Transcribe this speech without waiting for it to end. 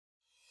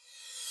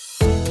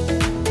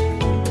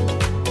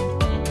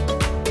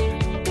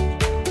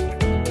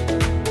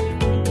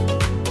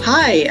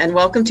Hi, and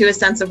welcome to A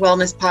Sense of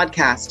Wellness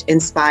podcast,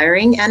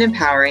 inspiring and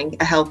empowering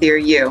a healthier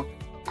you.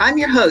 I'm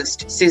your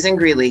host, Susan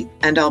Greeley,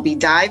 and I'll be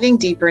diving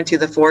deeper into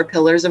the 4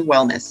 pillars of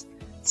wellness: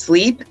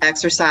 sleep,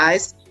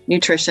 exercise,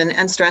 nutrition,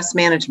 and stress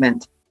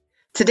management.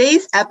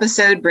 Today's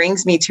episode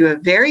brings me to a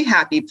very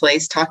happy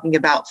place talking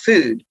about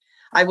food.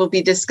 I will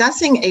be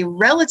discussing a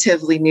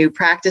relatively new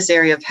practice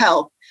area of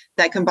health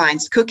that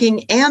combines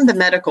cooking and the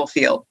medical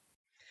field.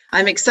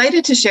 I'm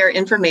excited to share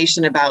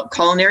information about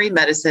culinary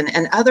medicine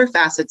and other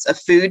facets of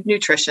food,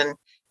 nutrition,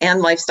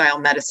 and lifestyle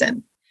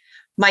medicine.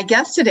 My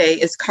guest today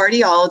is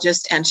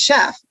cardiologist and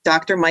chef,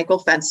 Dr. Michael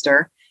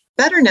Fenster,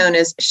 better known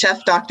as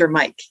Chef Dr.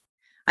 Mike.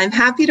 I'm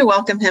happy to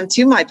welcome him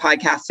to my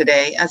podcast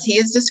today, as he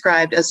is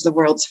described as the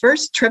world's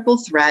first triple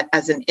threat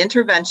as an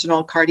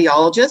interventional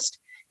cardiologist,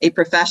 a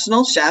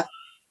professional chef,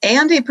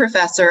 and a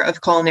professor of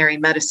culinary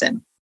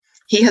medicine.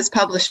 He has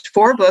published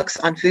 4 books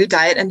on food,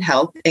 diet, and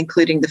health,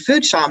 including The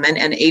Food Shaman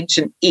and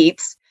Ancient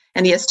Eats,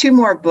 and he has 2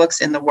 more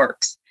books in the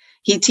works.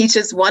 He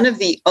teaches one of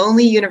the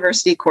only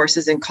university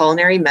courses in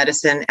culinary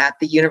medicine at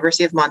the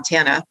University of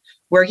Montana,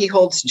 where he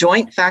holds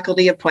joint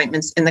faculty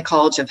appointments in the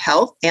College of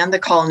Health and the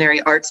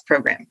Culinary Arts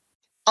program.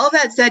 All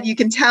that said, you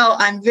can tell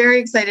I'm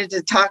very excited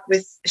to talk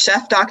with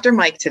Chef Dr.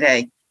 Mike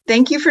today.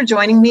 Thank you for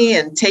joining me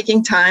and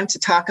taking time to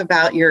talk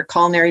about your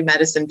culinary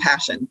medicine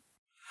passion.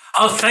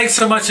 Oh, thanks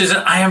so much,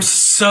 Susan. I am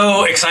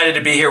so excited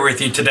to be here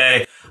with you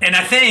today. And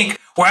I think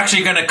we're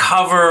actually going to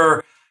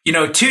cover,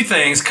 2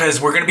 things,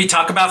 because we're going to be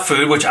talking about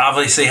food, which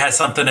obviously has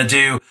something to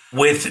do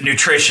with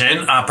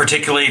nutrition,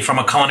 particularly from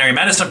a culinary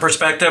medicine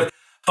perspective.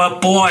 But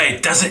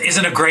boy,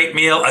 isn't a great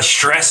meal a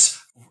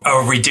stress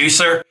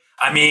reducer?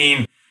 I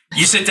mean,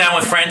 you sit down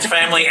with friends,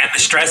 family, and the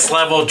stress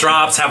level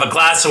drops, have a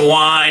glass of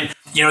wine.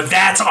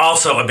 That's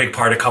also a big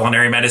part of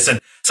culinary medicine.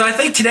 So I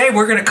think today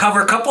we're going to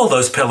cover a couple of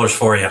those pillars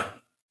for you.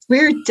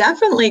 We're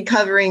definitely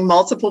covering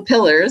multiple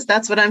pillars.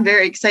 That's what I'm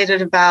very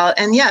excited about.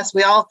 And yes,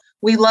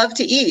 we love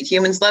to eat.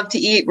 Humans love to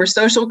eat. We're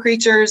social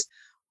creatures.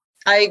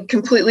 I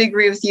completely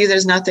agree with you.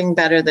 There's nothing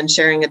better than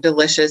sharing a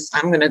delicious,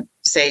 I'm going to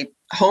say,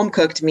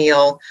 home-cooked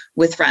meal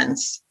with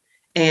friends.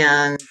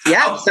 And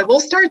so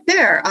we'll start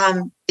there.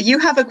 You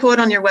have a quote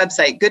on your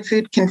website: "Good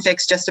food can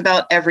fix just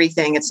about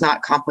everything. It's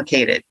not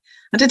complicated."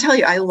 And to tell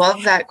you, I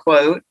love that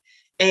quote.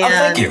 And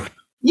thank you.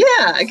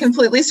 Yeah, I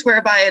completely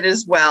swear by it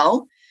as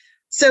well.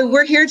 So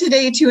we're here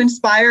today to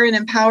inspire and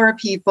empower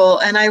people.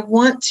 And I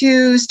want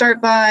to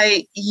start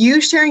by you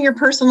sharing your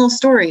personal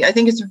story. I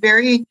think it's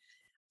I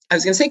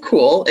was going to say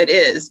cool. It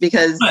is,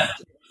 because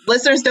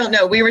listeners don't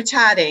know. We were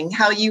chatting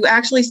how you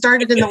actually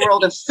started in the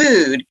world of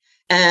food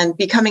and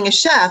becoming a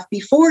chef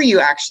before you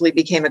actually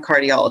became a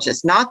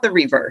cardiologist, not the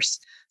reverse.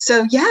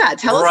 So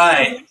tell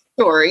us your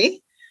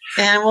story,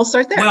 and we'll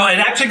start there. Well, it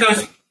actually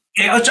goes...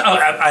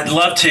 I'd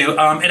love to.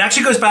 It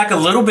actually goes back a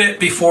little bit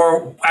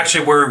before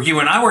actually where you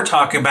and I were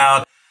talking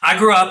about. I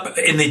grew up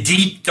in the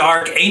deep,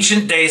 dark,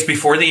 ancient days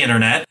before the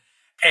internet.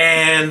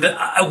 And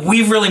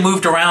we really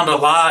moved around a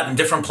lot in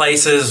different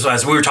places,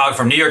 as we were talking,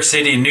 from New York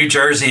City and New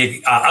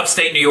Jersey,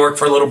 upstate New York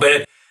for a little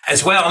bit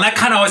as well. And that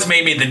kind of always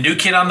made me the new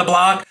kid on the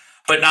block,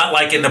 but not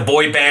like in the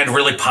boy band,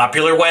 really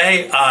popular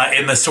way,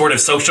 in the sort of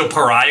social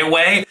pariah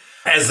way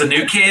as the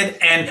new kid.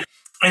 And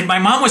my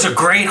mom was a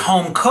great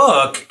home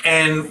cook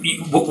and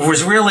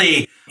was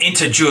really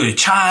into Julia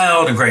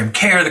Child and Graham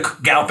Kerr, the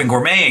Galloping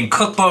Gourmet, and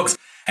cookbooks.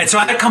 And so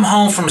I'd come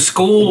home from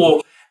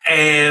school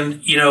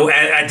and,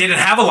 I didn't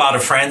have a lot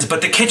of friends,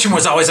 but the kitchen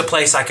was always a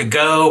place I could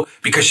go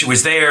because she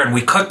was there and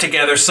we cooked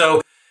together.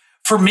 So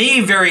for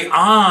me, very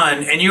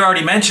on, and you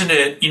already mentioned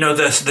it,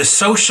 the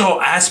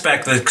social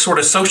aspect, the sort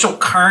of social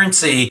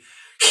currency,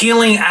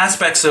 healing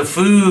aspects of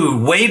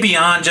food, way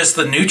beyond just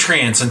the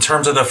nutrients in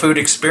terms of the food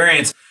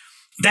experience.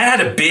 That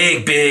had a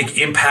big, big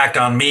impact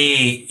on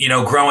me,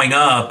 growing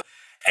up.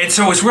 And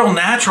so it was real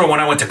natural when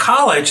I went to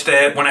college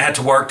that when I had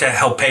to work to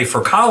help pay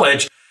for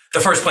college, the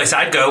first place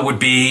I'd go would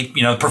be,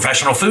 the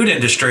professional food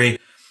industry.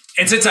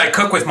 And since I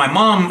cook with my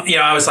mom,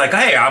 I was like,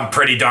 hey, I'm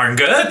pretty darn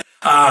good.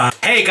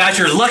 Hey, guys,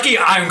 you're lucky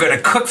I'm going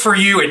to cook for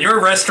you in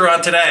your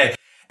restaurant today.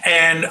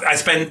 And I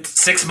spent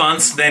 6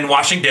 months then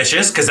washing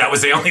dishes because that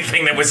was the only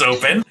thing that was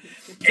open.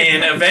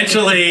 And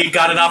eventually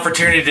got an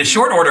opportunity to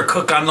short order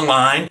cook on the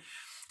line.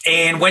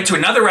 And went to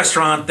another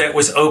restaurant that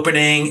was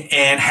opening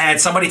and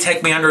had somebody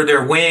take me under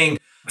their wing.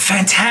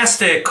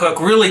 Fantastic cook,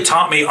 really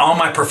taught me all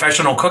my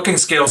professional cooking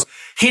skills.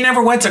 He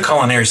never went to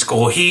culinary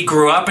school. He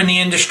grew up in the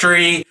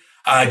industry.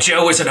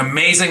 Joe was an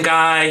amazing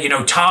guy,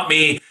 taught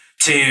me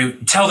to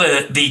tell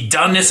the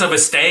doneness of a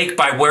steak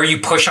by where you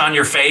push on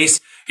your face,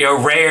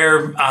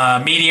 rare,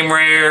 medium,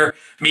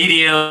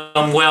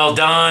 well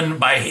done,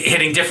 by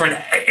hitting different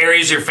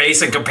areas of your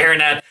face and comparing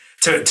that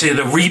to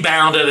the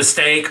rebound of the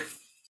steak.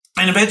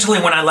 And eventually,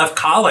 when I left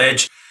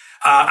college,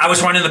 I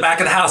was running the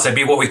back of the house. I'd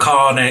be what we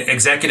call an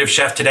executive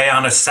chef today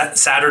on a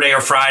Saturday or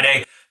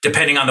Friday,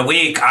 depending on the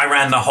week. I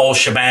ran the whole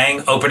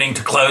shebang, opening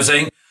to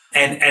closing.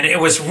 And it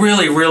was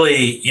really,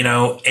 really,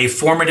 a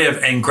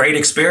formative and great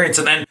experience.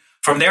 And then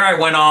from there, I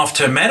went off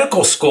to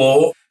medical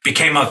school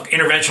became an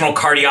interventional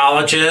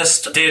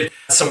cardiologist, did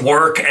some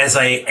work as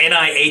a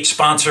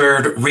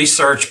NIH-sponsored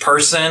research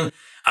person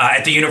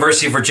at the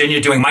University of Virginia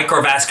doing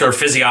microvascular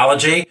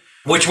physiology,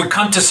 which would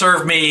come to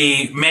serve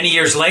me many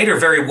years later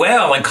very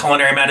well in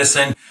culinary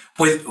medicine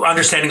with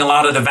understanding a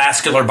lot of the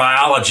vascular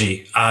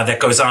biology that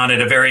goes on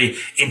at a very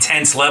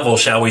intense level,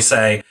 shall we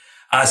say.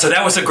 So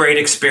that was a great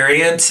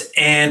experience.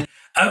 And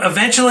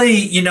eventually,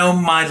 you know,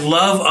 my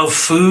love of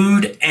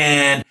food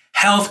and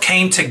health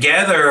came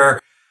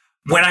together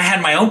when I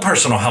had my own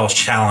personal health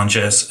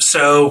challenges.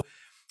 So,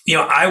 you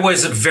know, I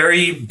was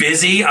very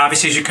busy,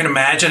 obviously, as you can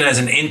imagine, as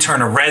an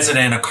intern, a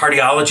resident, a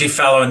cardiology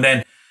fellow, and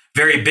then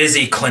very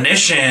busy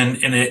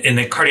clinician in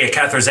a cardiac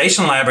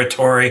catheterization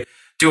laboratory,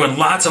 doing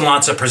lots and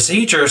lots of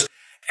procedures,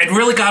 and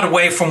really got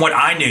away from what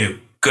I knew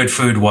good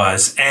food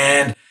was.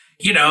 And,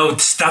 you know,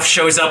 stuff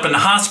shows up in the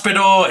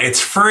hospital. It's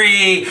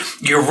free.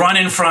 You're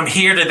running from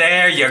here to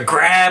there. You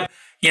grab,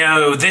 you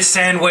know, this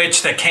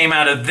sandwich that came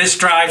out of this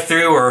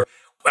drive-through, or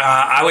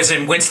I was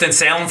in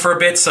Winston-Salem for a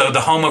bit, so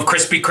the home of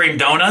Krispy Kreme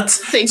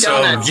donuts. Say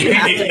donuts. So, you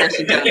have to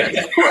mention donuts,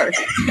 of course.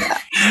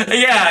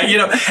 Yeah, you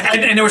know,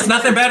 and there was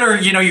nothing better.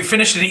 You know, you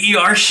finished an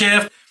ER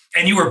shift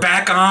and you were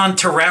back on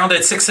to round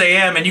at 6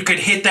 a.m. and you could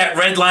hit that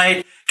red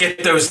light,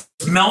 get those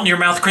melt in your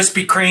mouth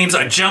Krispy Kremes,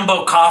 a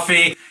jumbo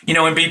coffee, you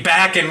know, and be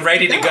back and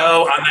ready to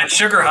go on that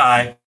sugar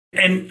high.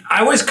 And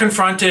I was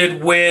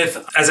confronted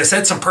with, as I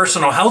said, some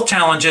personal health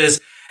challenges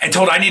and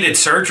told I needed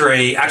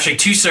surgery, actually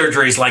 2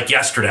 surgeries like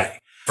yesterday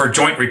for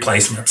joint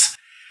replacements.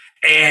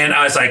 And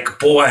I was like,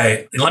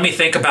 boy, let me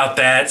think about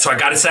that. So I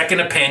got a second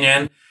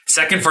opinion,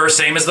 second verse,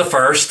 same as the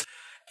first.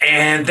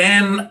 And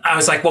then I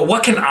was like, well,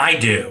 what can I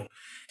do?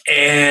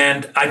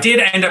 And I did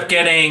end up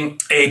getting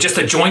just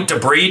a joint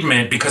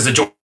debridement because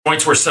the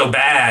joints were so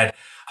bad.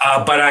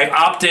 But I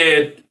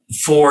opted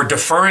for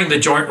deferring the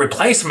joint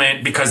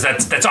replacement because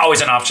that's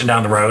always an option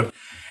down the road.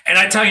 And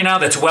I tell you now,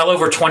 that's well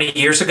over 20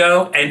 years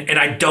ago. And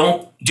I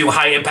don't do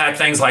high impact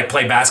things like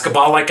play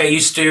basketball like I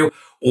used to,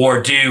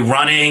 or do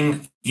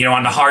running, you know,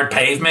 on the hard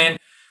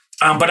pavement.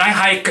 But I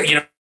hike,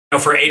 you know,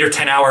 for 8 or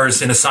 10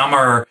 hours in the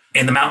summer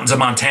in the mountains of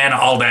Montana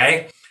all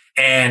day.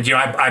 And, you know,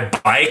 I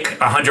bike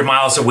 100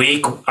 miles a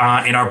week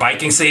in our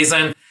biking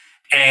season.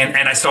 And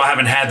I still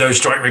haven't had those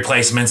joint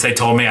replacements they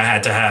told me I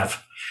had to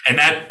have. And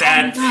that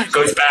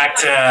goes back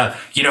to,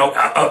 you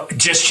know,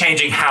 just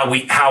changing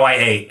how I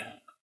ate.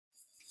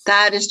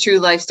 That is true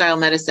lifestyle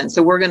medicine.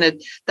 So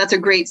that's a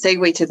great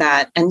segue to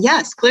that. And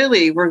yes,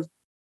 clearly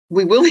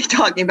we will be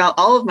talking about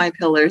all of my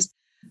pillars.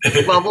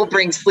 Well, we'll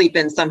bring sleep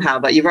in somehow,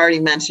 but you've already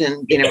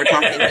mentioned, you know, we're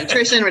talking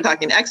nutrition, we're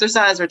talking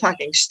exercise, we're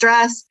talking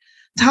stress.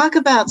 Talk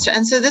about,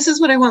 and so this is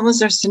what I want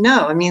listeners to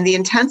know. I mean, the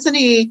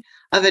intensity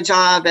of a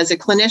job as a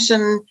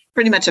clinician,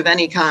 pretty much of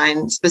any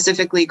kind,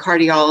 specifically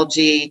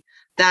cardiology,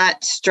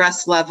 that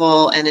stress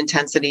level and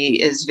intensity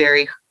is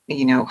very,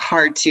 you know,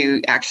 hard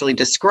to actually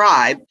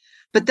describe.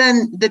 But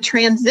then the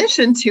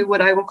transition to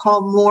what I will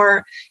call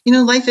more, you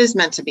know, life is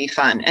meant to be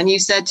fun. And you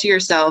said to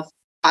yourself,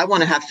 I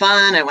want to have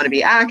fun. I want to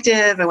be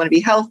active. I want to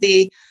be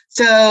healthy.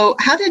 So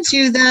how did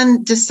you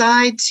then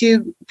decide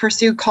to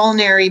pursue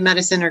culinary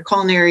medicine or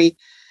culinary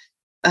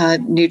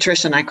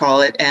nutrition, I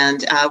call it?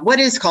 And what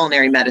is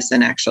culinary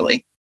medicine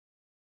actually?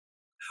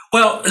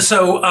 Well,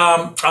 so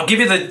I'll give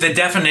you the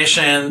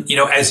definition, you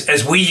know,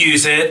 as we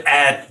use it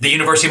at the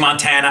University of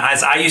Montana,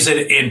 as I use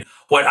it in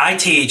what I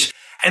teach.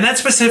 And that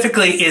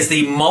specifically is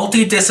the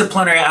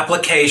multidisciplinary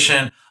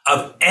application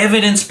of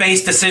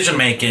evidence-based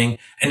decision-making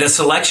and the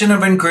selection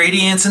of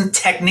ingredients and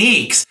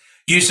techniques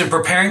used in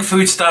preparing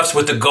foodstuffs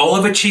with the goal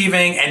of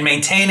achieving and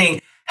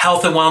maintaining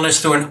health and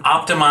wellness through an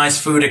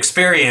optimized food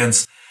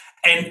experience.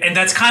 And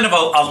that's kind of a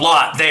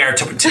lot there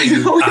to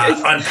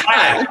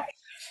unpack.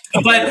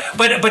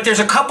 But there's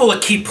a couple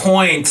of key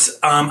points,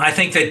 I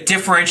think, that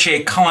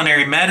differentiate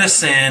culinary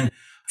medicine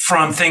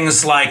from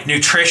things like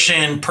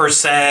nutrition per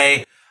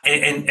se,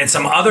 and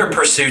some other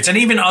pursuits, and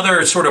even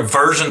other sort of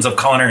versions of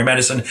culinary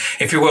medicine,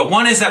 if you will.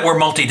 One is that we're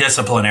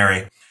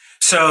multidisciplinary.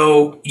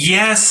 So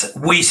yes,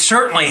 we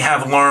certainly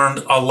have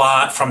learned a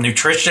lot from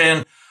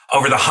nutrition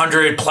over the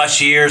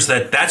 100+ years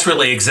that's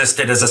really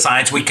existed as a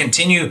science. We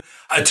continue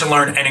to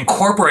learn and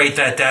incorporate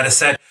that data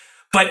set.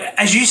 But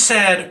as you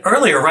said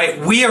earlier, right,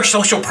 we are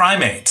social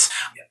primates.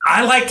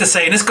 I like to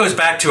say, and this goes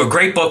back to a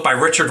great book by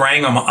Richard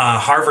Wrangham, a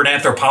Harvard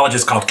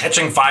anthropologist, called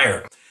Catching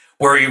Fire,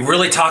 where he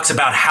really talks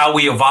about how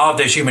we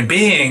evolved as human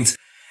beings.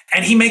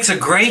 And he makes a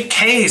great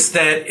case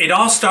that it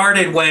all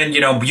started when, you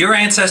know, your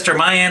ancestor,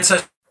 my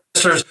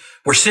ancestors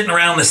were sitting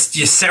around the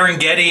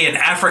Serengeti in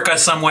Africa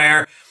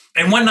somewhere.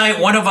 And one night,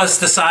 one of us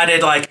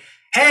decided, like,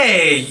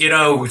 hey, you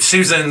know,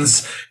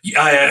 Susan's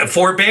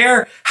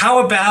forebear,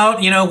 how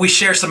about, you know, we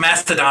share some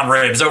mastodon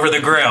ribs over the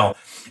grill?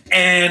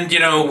 And, you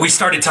know, we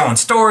started telling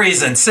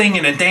stories and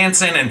singing and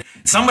dancing, and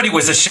somebody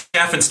was a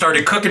chef and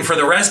started cooking for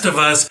the rest of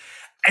us.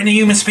 And the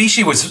human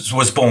species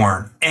was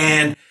born.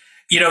 And,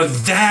 you know,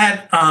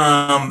 that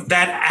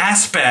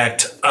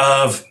aspect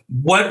of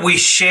what we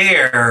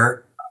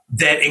share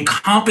that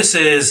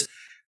encompasses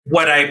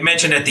what I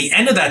mentioned at the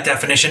end of that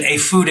definition, a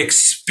food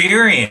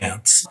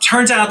experience,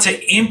 turns out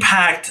to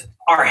impact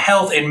our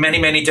health in many,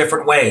 many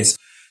different ways.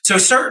 So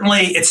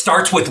certainly it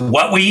starts with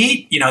what we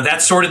eat.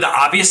 That's sort of the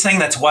obvious thing.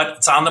 That's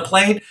what's on the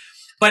plate.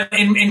 But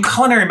in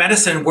culinary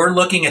medicine, we're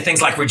looking at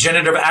things like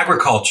regenerative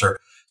agriculture.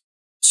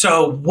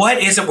 So what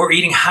is it we're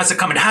eating? How's it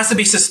come? It has to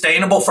be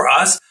sustainable for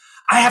us.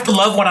 I have to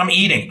love what I'm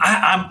eating.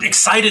 I'm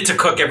excited to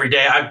cook every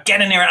day. I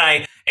get in there and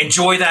I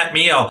enjoy that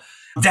meal.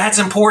 That's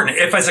important.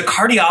 If as a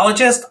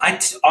cardiologist,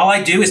 all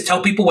I do is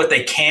tell people what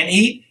they can't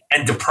eat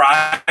and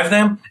deprive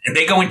them, and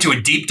they go into a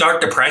deep, dark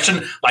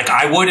depression like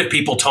I would if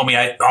people told me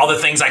all the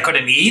things I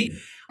couldn't eat.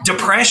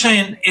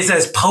 Depression is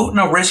as potent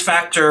a risk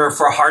factor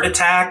for a heart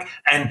attack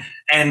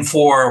and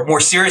for more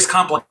serious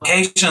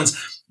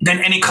complications than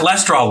any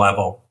cholesterol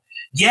level.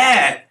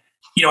 Yet,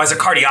 as a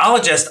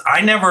cardiologist,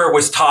 I never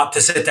was taught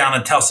to sit down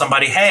and tell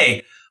somebody,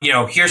 hey,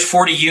 here's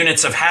 40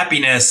 units of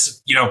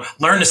happiness,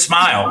 learn to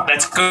smile.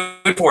 That's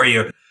good for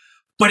you.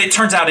 But it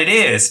turns out it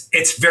is.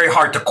 It's very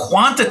hard to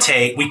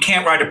quantitate. We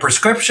can't write a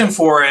prescription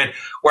for it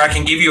where I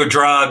can give you a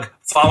drug,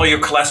 follow your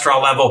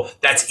cholesterol level.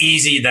 That's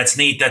easy. That's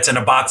neat. That's in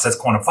a box. That's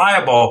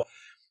quantifiable.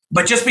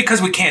 But just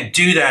because we can't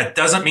do that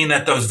doesn't mean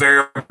that those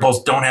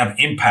variables don't have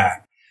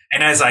impact.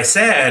 And as I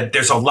said,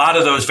 there's a lot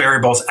of those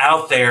variables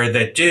out there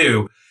that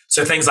do.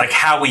 So things like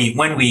how we eat,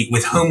 when we eat,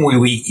 with whom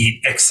we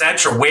eat, et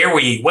cetera, where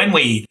we eat, when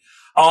we eat,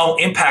 all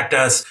impact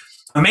us.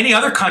 Many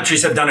other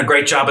countries have done a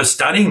great job of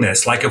studying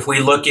this. Like if we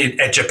look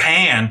at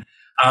Japan,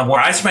 where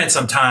I spent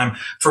some time,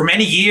 for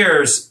many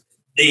years,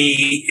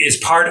 is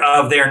part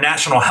of their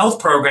national health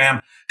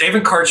program, they've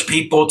encouraged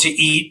people to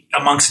eat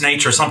amongst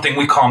nature, something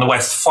we call in the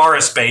West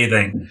forest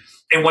bathing.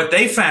 And what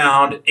they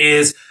found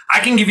is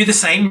I can give you the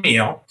same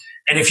meal.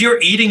 And if you're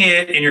eating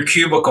it in your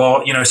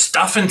cubicle,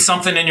 stuffing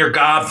something in your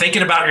gob,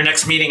 thinking about your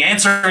next meeting,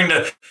 answering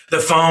the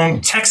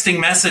phone,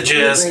 texting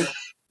messages,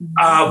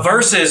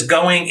 versus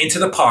going into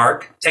the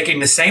park,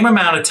 taking the same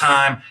amount of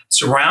time,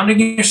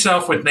 surrounding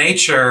yourself with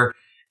nature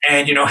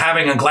and,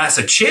 having a glass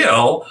of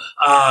chill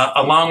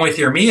along with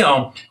your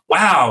meal.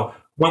 Wow.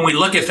 When we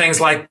look at things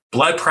like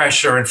blood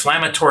pressure,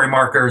 inflammatory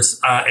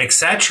markers, et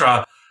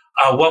cetera,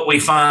 what we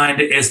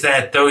find is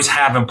that those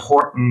have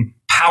important,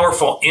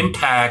 powerful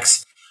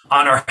impacts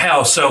on our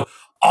health. So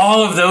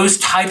all of those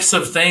types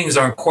of things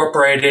are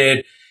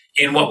incorporated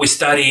in what we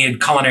study in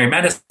culinary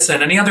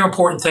medicine. And the other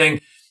important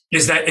thing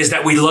is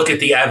that we look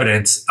at the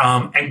evidence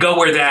and go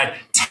where that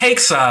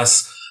takes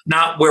us,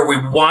 not where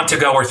we want to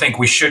go or think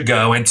we should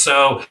go. And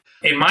so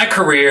in my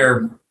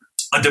career,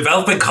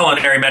 developing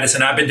culinary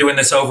medicine, I've been doing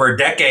this over a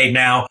decade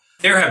now.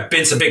 There have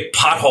been some big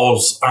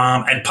potholes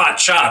and pot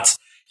shots,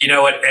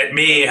 at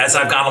me as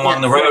I've gone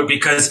along the road,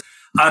 because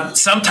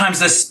sometimes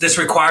this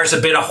requires a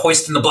bit of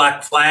hoisting the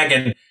black flag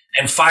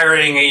and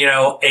firing,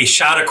 a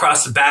shot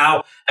across the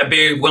bow and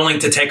being willing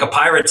to take a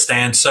pirate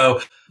stand.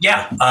 So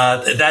that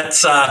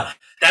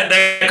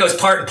goes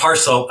part and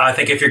parcel, I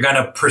think, if you're going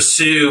to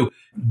pursue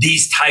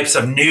these types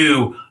of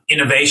new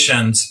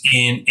innovations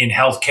in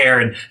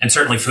healthcare and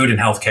certainly food and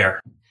healthcare.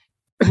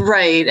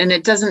 Right. And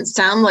it doesn't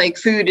sound like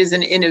food is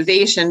an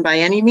innovation by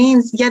any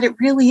means, yet it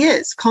really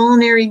is.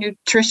 Culinary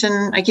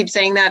nutrition, I keep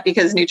saying that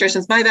because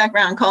nutrition is my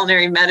background,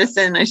 culinary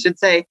medicine, I should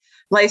say,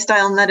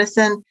 lifestyle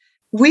medicine.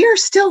 We are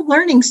still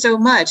learning so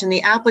much. And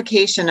the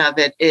application of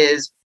it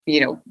is,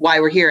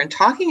 why we're here and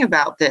talking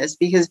about this,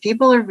 because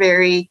people are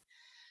very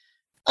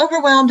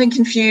overwhelmed and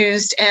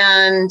confused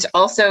and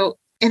also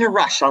in a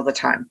rush all the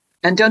time.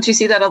 And don't you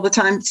see that all the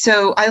time?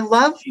 So I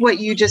love what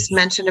you just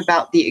mentioned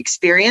about the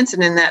experience,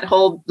 and in that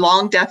whole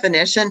long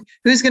definition,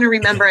 who's going to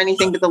remember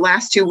anything but the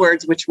last two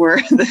words, which were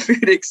the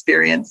food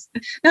experience?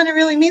 No, I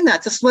really mean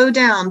that, to slow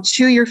down,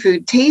 chew your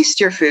food,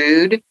 taste your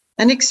food,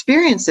 and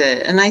experience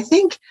it. And I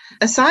think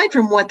aside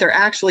from what they're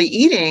actually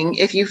eating,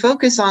 if you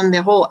focus on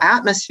the whole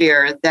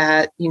atmosphere,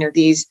 that,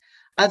 these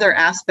other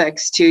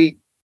aspects to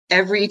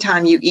every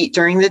time you eat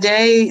during the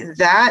day,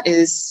 that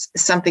is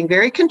something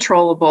very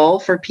controllable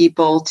for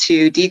people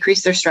to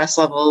decrease their stress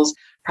levels,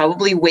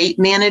 probably weight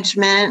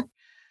management,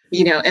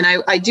 and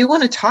I do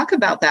want to talk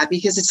about that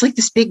because it's like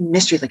this big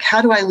mystery, like,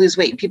 how do I lose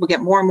weight? And people get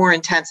more and more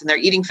intense and they're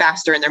eating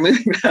faster and they're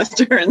moving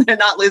faster and they're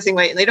not losing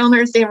weight and they don't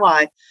understand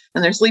why,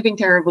 and they're sleeping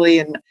terribly.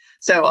 And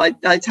so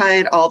I tie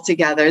it all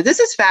together. This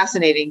is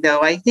fascinating,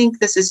 though. I think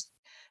this is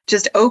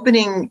just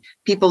opening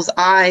people's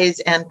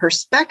eyes and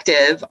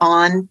perspective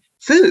on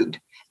food.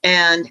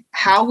 And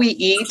how we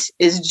eat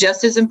is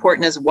just as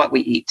important as what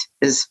we eat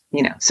is,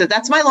 so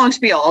that's my long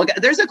spiel.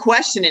 There's a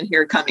question in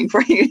here coming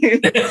for you,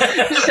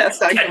 Chef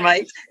Dr.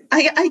 Mike.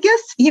 I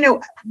guess,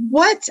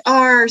 what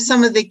are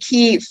some of the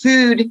key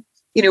food,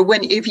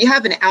 if you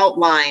have an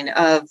outline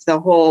of the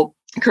whole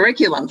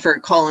curriculum for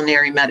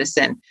culinary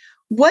medicine,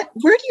 where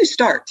do you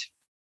start?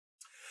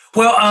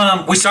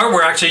 Well, we start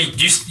where actually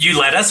you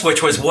led us,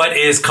 which was what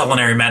is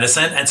culinary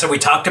medicine. And so we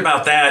talked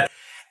about that.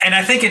 And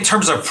I think in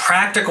terms of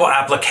practical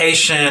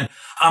application,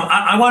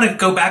 I want to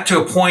go back to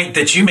a point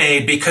that you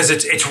made because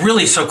it's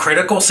really so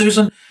critical,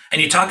 Susan.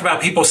 And you talked about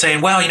people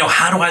saying, well,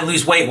 how do I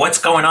lose weight? What's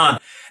going on?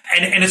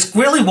 And it's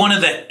really one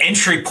of the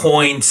entry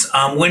points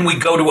when we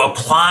go to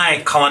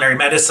apply culinary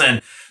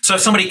medicine. So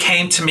if somebody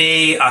came to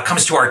me,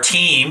 comes to our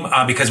team,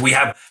 because we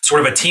have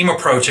sort of a team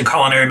approach in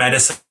culinary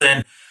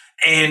medicine,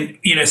 and,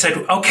 said,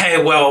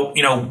 okay, well,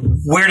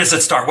 where does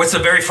it start? What's the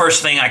very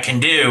first thing I can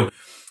do?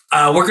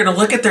 We're going to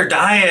look at their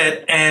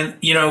diet. And,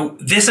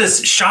 this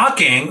is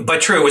shocking,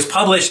 but true. It was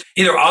published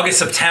either August,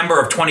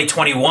 September of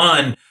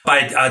 2021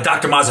 by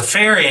Dr.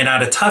 Mazafarian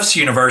out of Tufts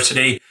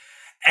University.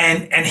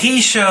 And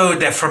he showed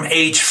that from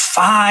age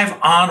 5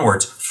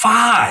 onwards,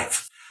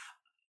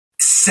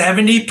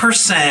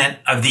 70%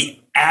 of the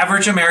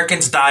average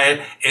American's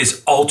diet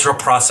is ultra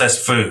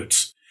processed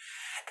foods.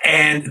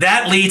 And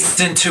that leads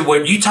into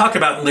what you talked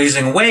about,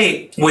 losing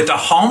weight, with a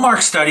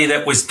hallmark study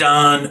that was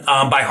done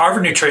by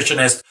Harvard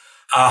nutritionist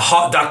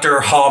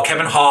Dr. Hall,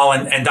 Kevin Hall,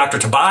 and Dr.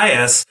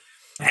 Tobias.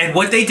 And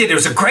what they did, it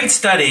was a great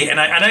study.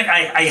 And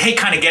I hate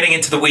kind of getting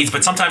into the weeds,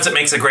 but sometimes it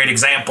makes a great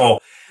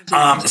example.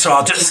 So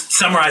I'll just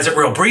summarize it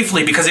real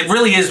briefly, because it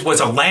really was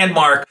a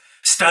landmark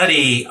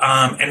study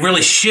and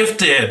really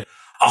shifted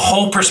a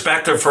whole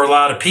perspective for a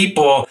lot of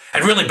people,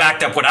 and really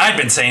backed up what I'd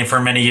been saying for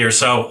many years.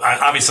 So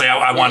obviously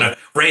I want to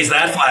raise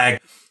that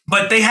flag.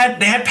 But they had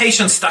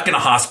patients stuck in a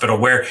hospital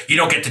where you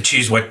don't get to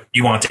choose what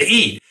you want to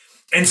eat.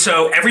 And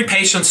so every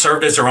patient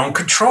served as their own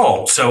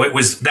control. So it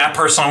was that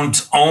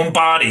person's own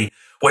body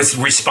was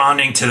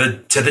responding to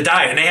the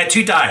diet. And they had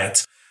 2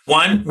 diets.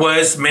 One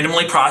was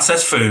minimally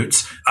processed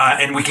foods,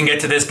 and we can get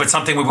to this, but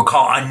something we would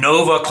call a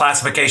ANOVA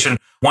classification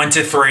 1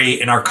 to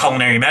 3 in our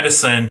culinary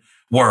medicine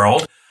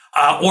world,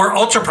 or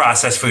ultra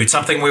processed food,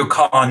 something we would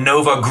call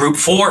ANOVA group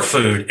 4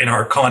 food in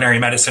our culinary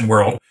medicine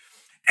world.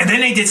 And then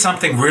they did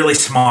something really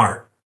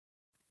smart,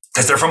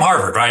 because they're from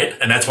Harvard, right?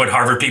 And that's what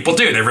Harvard people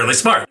do. They're really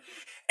smart.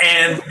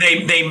 And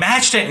they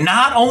matched it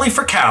not only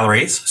for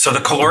calories, so the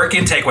caloric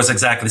intake was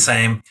exactly the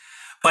same,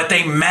 but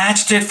they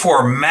matched it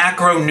for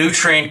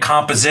macronutrient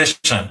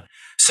composition.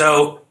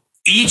 So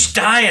each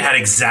diet had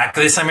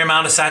exactly the same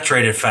amount of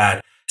saturated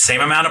fat,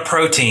 same amount of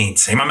protein,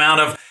 same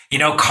amount of,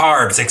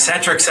 carbs, et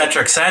cetera, et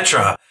cetera, et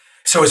cetera.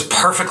 So it's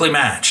perfectly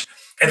matched.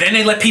 And then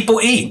they let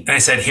people eat. And I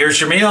said, here's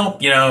your meal,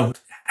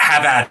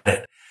 have at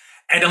it.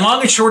 And the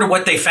long and short of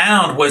what they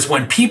found was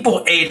when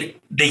people ate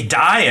the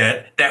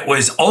diet that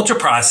was ultra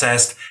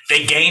processed,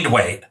 they gained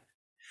weight.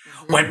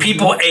 When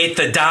people ate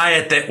the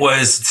diet that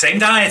was same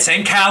diet,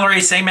 same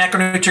calories, same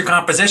macronutrient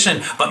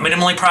composition, but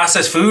minimally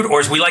processed food,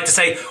 or as we like to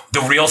say, the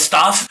real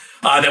stuff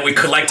that we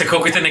could like to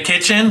cook with in the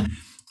kitchen,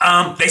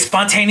 they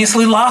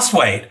spontaneously lost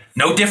weight.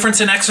 No difference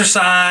in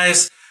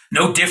exercise,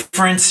 no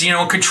difference,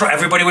 control.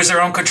 Everybody was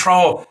their own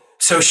control.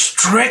 So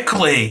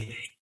strictly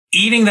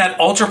eating that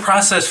ultra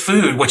processed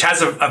food, which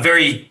has a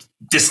very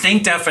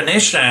distinct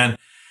definition,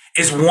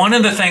 is one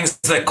of the things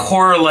that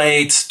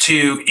correlates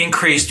to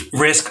increased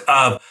risk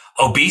of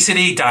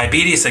obesity,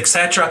 diabetes,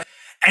 etc.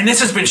 And this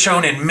has been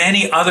shown in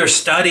many other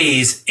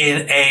studies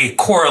in a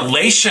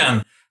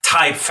correlation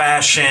type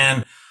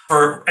fashion.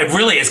 It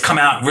really has come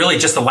out really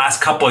just the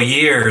last couple of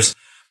years,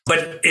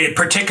 but it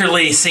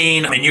particularly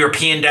seen in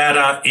European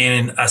data,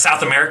 in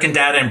South American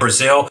data in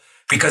Brazil,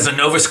 because the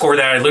NOVA score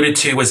that I alluded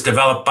to was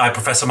developed by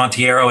Professor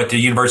Monteiro at the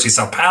University of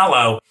Sao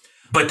Paulo.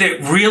 But it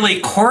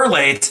really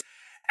correlates,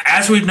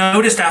 as we've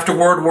noticed after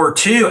World War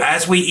II,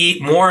 as we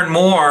eat more and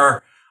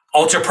more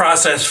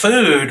ultra-processed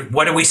food,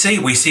 what do we see?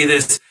 We see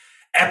this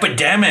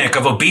epidemic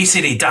of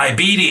obesity,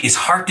 diabetes,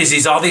 heart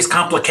disease, all these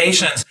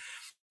complications.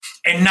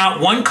 And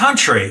not one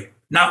country,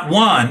 not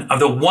one of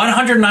the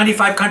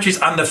 195 countries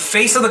on the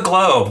face of the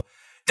globe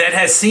that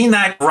has seen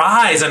that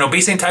rise in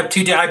obesity and type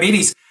 2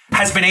 diabetes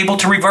has been able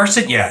to reverse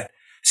it yet.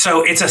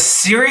 So it's a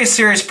serious,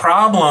 serious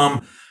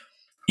problem.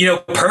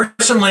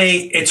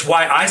 Personally, it's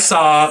why I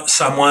saw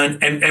someone,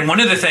 and one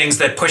of the things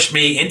that pushed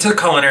me into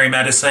culinary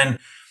medicine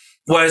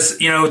was,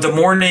 the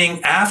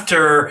morning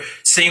after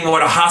seeing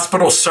what a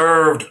hospital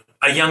served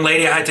a young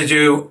lady I had to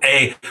do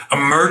a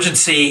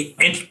emergency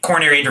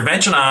coronary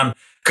intervention on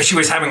because she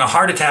was having a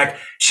heart attack.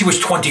 She was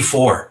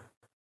 24.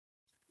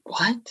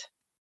 What?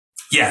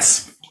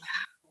 Yes.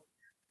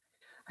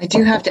 I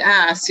do have to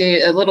ask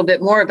you a little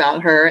bit more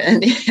about her.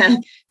 And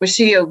was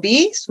she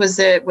obese? Was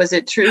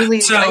it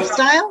truly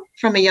lifestyle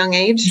from a young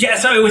age? Yeah,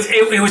 so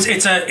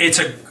it's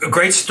a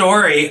great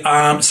story.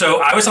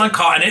 So I was on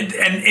call, and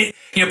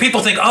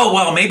people think, oh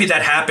well, maybe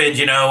that happened,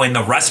 in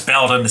the Rust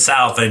Belt in the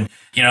South, and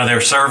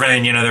they're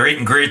serving, they're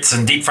eating grits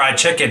and deep fried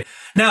chicken.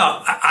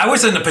 No, I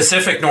was in the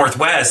Pacific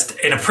Northwest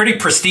in a pretty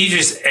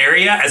prestigious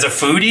area as a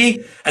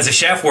foodie, as a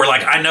chef, where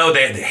I know the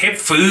hip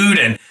food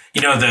and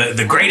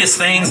the greatest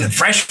things and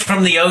fresh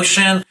from the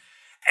ocean.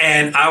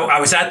 And I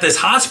was at this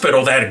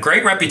hospital that had a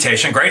great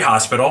reputation, great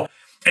hospital.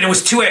 And it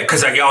was 2 a.m.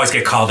 because you always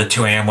get called at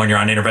 2 a.m. when you're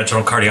on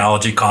interventional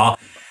cardiology call.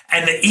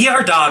 And the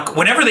ER doc,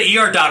 whenever the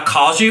ER doc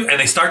calls you and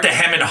they start to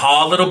hem and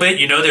haw a little bit,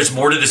 there's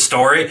more to the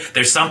story.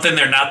 There's something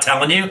they're not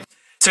telling you.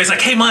 So he's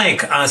like, hey,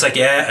 Mike. I was like,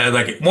 yeah,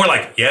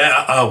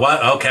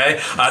 what? Okay.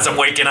 As I'm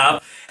waking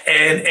up.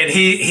 And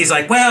he's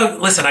like, well,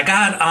 listen, I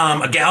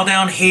got a gal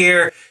down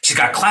here. She's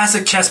got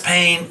classic chest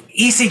pain.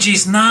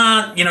 ECG's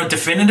not,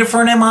 definitive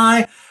for an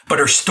MI, but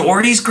her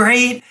story's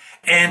great.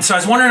 And so I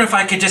was wondering if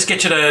I could just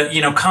get you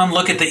to, come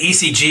look at the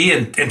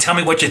ECG and tell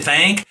me what you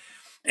think.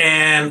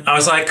 And I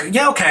was like,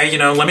 yeah, okay,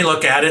 let me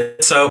look at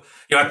it. So,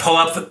 I pull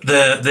up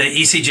the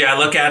ECG, I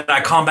look at it,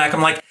 I call him back.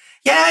 I'm like,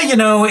 yeah,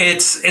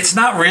 it's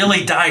not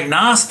really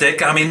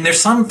diagnostic. I mean,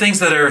 there's some things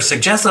that are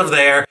suggestive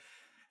there.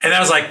 And I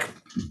was like,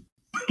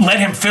 let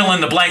him fill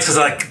in the blanks. Cause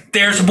like,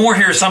 there's more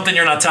here, something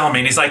you're not telling me.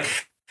 And he's like,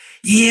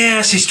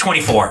 yeah, she's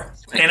 24.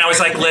 And I was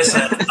like,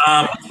 listen,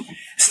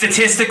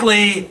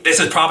 statistically, this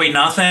is probably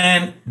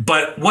nothing,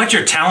 but what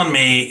you're telling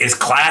me is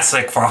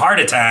classic for a heart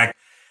attack.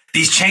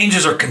 These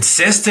changes are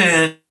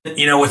consistent,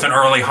 with an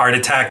early heart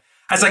attack.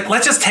 I was like,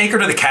 let's just take her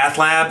to the cath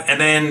lab and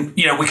then,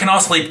 we can all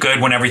sleep good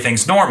when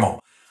everything's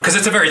normal. Because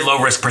it's a very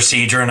low risk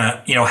procedure in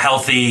a,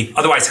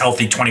 otherwise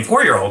healthy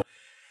 24-year-old.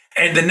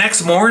 And the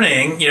next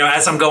morning,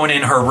 as I'm going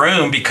in her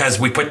room because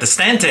we put the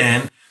stent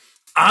in,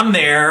 I'm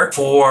there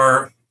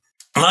for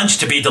lunch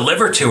to be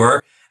delivered to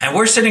her. And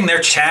we're sitting there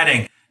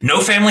chatting. No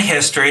family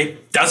history,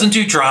 doesn't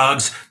do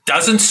drugs,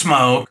 doesn't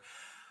smoke,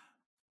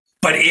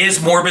 but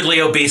is morbidly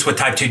obese with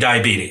type 2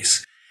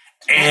 diabetes.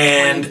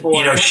 And,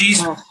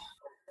 she's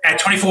at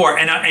 24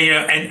 and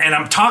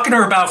I'm talking to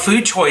her about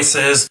food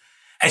choices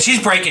and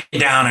she's breaking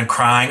down and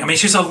crying. I mean,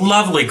 she's a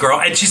lovely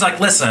girl. And she's like,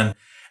 listen,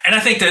 and I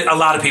think that a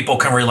lot of people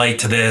can relate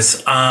to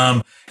this.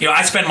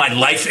 I spend my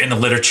life in the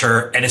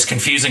literature and it's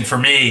confusing for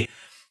me.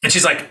 And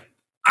she's like,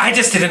 I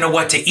just didn't know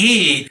what to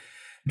eat.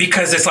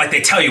 Because it's like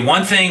they tell you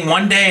one thing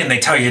one day and they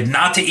tell you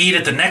not to eat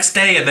it the next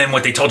day. And then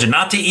what they told you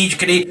not to eat, you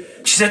could eat.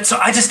 She said, so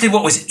I just did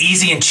what was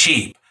easy and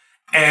cheap.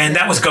 And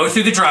that was go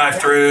through the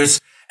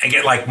drive-thrus and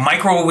get like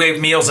microwave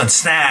meals and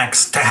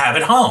snacks to have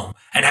at home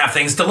and have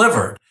things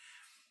delivered.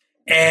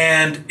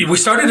 And we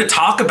started to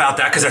talk about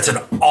that because that's an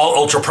all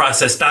ultra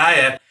processed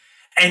diet.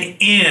 And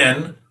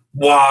in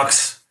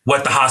walks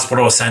what the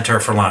hospital sent her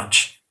for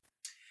lunch.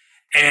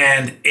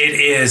 And it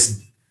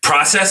is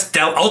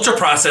ultra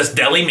processed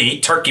deli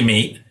meat, turkey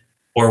meat,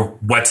 or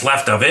what's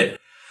left of it,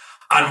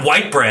 on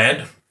white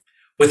bread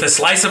with a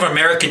slice of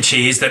American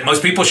cheese that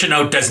most people should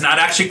know does not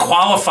actually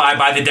qualify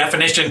by the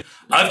definition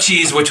of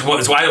cheese, which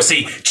is why you'll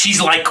see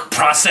cheese-like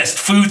processed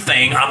food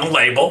thing on the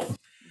label.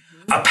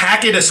 A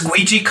packet of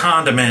squeegee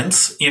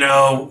condiments,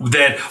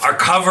 that are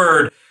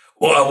covered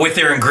with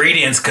their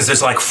ingredients because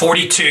there's like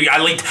 42.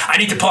 I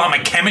need to pull out my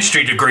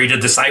chemistry degree to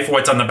decipher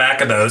what's on the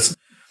back of those.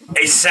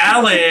 A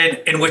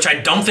salad in which I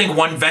don't think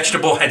one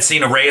vegetable had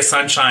seen a ray of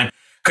sunshine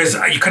because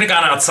you could have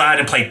gone outside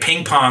and played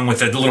ping pong with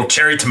the little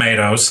cherry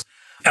tomatoes.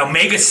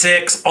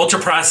 Omega-6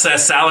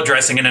 ultra-processed salad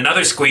dressing and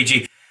another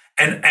squeegee.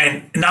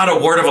 And not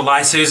a word of a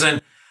lie, Susan,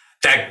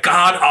 that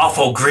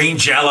god-awful green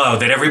Jell-O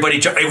that everybody,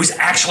 it was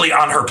actually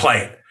on her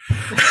plate.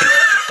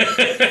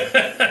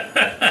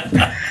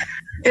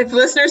 If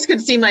listeners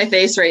could see my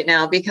face right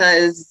now,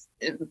 because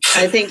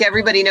I think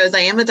everybody knows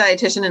I am a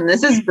dietitian, and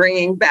this is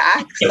bringing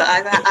back. So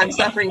I'm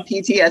suffering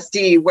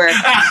PTSD, where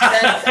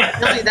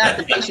not only that,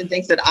 the patient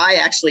thinks that I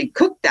actually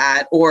cooked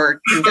that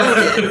or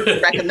condoned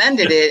it,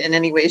 recommended it in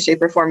any way,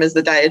 shape, or form as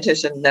the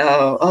dietitian.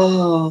 No.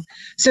 Oh,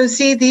 so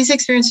see, these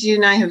experiences, you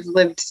and I have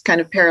lived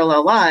kind of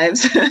parallel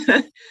lives.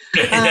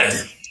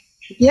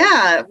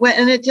 Yeah,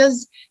 and it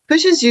just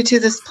pushes you to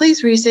this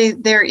place where you say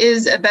there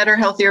is a better,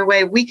 healthier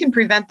way. We can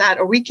prevent that,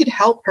 or we could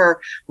help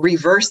her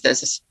reverse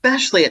this,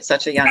 especially at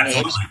such a young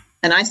age.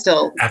 And I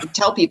still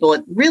tell people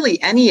at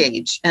really any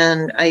age.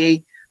 And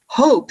I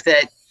hope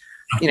that,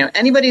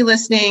 anybody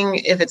listening,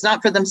 if it's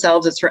not for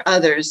themselves, it's for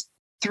others,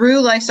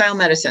 through lifestyle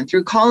medicine,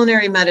 through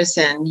culinary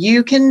medicine,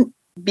 you can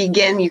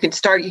begin, you can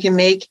start, you can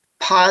make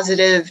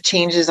positive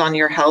changes on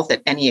your health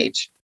at any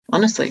age,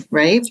 honestly,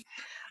 right?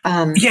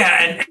 And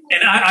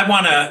I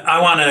want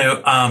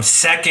to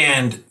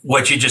second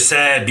what you just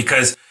said,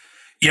 because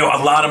a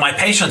lot of my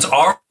patients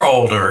are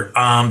older.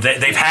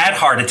 They've had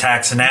heart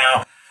attacks, and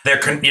now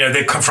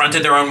they've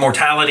confronted their own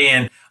mortality.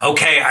 And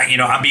okay,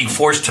 I'm being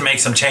forced to make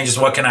some changes.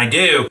 What can I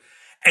do?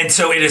 And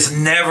so it is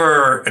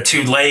never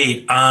too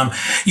late.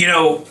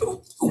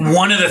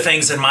 One of the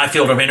things in my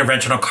field of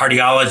interventional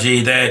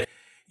cardiology that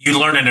you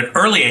learn at an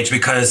early age,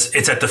 because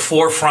it's at the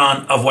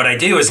forefront of what I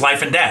do, is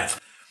life and death.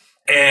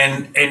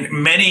 And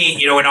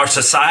many, in our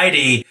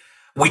society,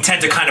 we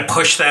tend to kind of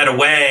push that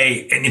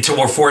away until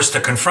we're forced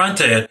to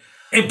confront it.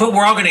 But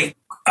we're all going to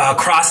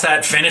cross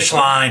that finish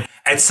line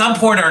at some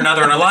point or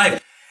another in our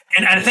life.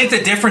 And I think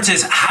the difference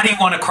is, how do you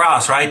want to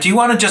cross, right? Do you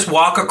want to just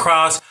walk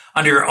across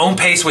under your own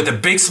pace with a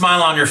big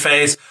smile on your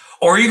face?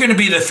 Or are you going to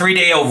be the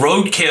 3-day-old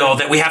roadkill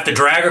that we have to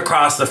drag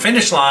across the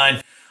finish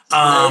line?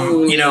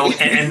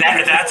 And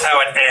that's how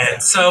it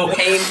ends. So,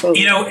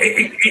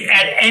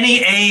 at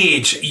any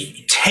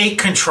age, take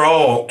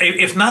control.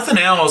 If nothing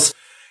else,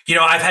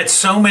 I've had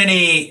so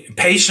many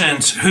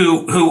patients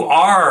who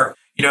are,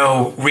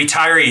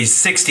 retirees,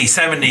 60,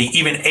 70,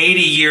 even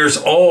 80 years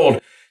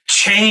old,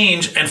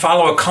 change and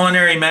follow a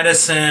culinary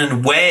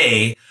medicine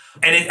way.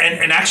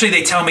 And actually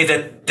they tell me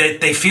that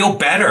they feel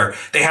better.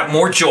 They have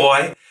more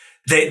joy.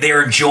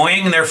 They're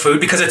enjoying their food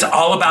because it's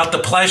all about the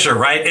pleasure,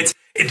 right?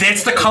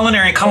 That's the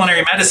culinary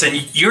medicine.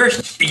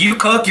 You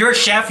cook, you're a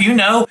chef,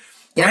 right?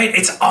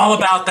 It's all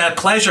about that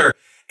pleasure.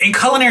 In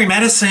culinary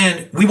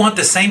medicine, we want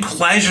the same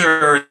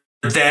pleasure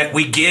that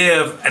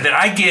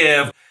I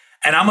give,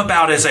 and I'm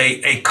about as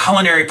a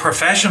culinary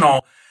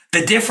professional.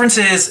 The difference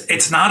is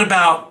it's not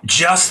about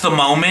just the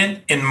moment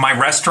in my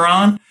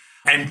restaurant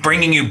and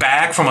bringing you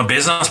back from a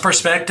business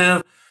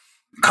perspective.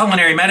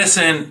 Culinary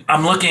medicine,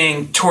 I'm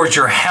looking towards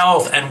your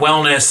health and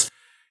wellness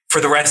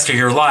for the rest of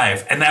your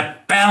life. And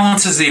that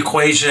balances the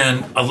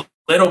equation a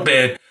little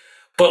bit.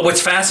 But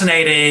what's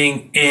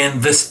fascinating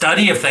in the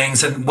study of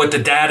things and what the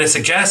data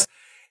suggests,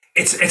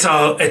 it's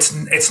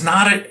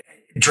not a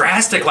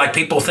drastic like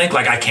people think,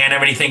 like I can't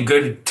have anything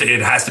good.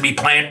 It has to be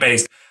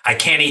plant-based. I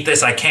can't eat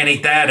this. I can't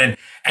eat that.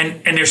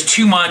 And there's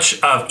too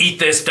much of eat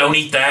this, don't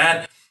eat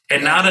that,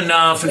 and not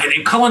enough. And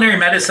in culinary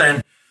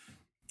medicine,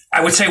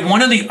 I would say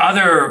one of the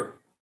other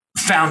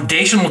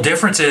foundational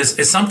differences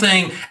is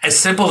something as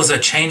simple as a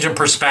change in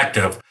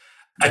perspective,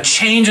 a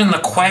change in the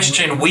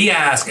question we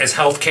ask as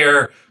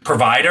healthcare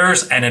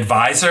providers and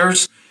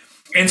advisors.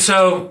 And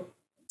so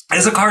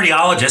as a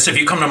cardiologist, if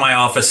you come to my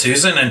office,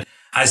 Susan,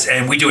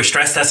 and we do a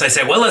stress test, I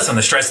say, well, listen,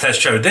 the stress test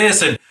showed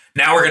this, and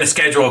now we're going to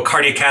schedule a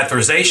cardiac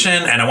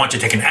catheterization, and I want you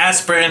to take an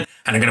aspirin,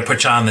 and I'm going to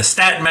put you on the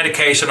statin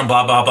medication, and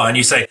blah, blah, blah. And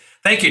you say,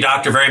 thank you,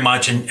 doctor, very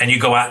much. And you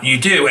go out and you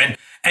do.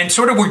 And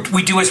sort of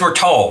we do as we're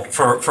told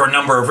for a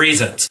number of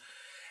reasons.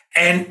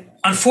 And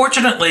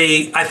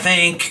unfortunately, I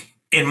think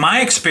in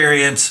my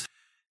experience,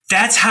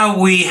 that's how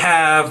we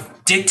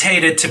have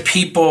dictated to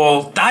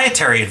people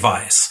dietary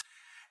advice.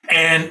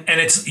 And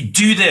it's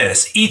do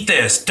this, eat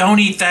this, don't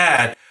eat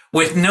that,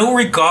 with no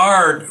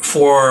regard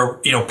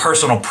for,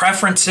 personal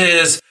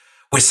preferences,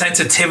 with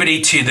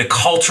sensitivity to the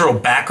cultural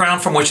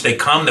background from which they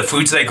come, the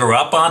foods they grew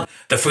up on,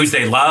 the foods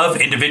they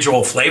love,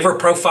 individual flavor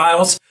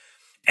profiles.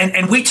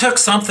 And we took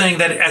something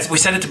that, as we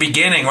said at the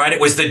beginning, right, it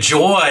was the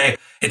joy,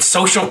 it's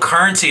social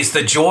currency, it's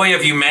the joy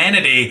of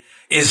humanity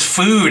is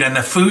food and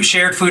the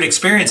shared food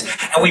experience.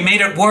 And we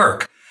made it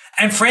work.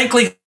 And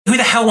frankly, who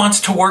the hell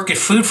wants to work at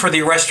food for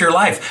the rest of your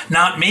life?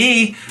 Not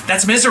me.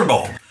 That's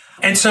miserable.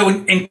 And so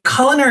in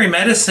culinary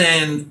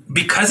medicine,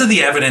 because of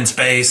the evidence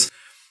base,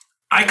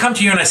 I come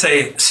to you and I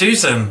say,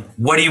 Susan,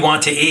 what do you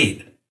want to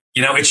eat?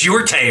 It's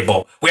your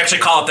table. We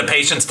actually call it the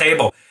patient's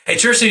table.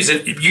 It's your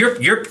Susan,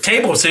 your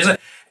table, Susan.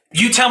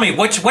 You tell me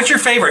what's your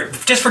favorite?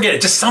 Just forget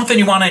it. Just something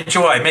you want to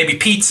enjoy. Maybe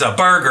pizza,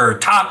 burger,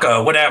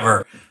 taco,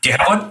 whatever. Do you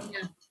have one?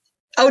 Yeah.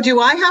 Oh, do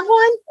I have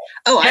one?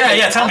 Oh,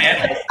 yeah. Tell me.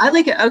 I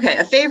like it. Okay,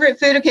 a favorite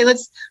food. Okay,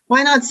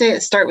 why not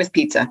start with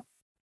pizza?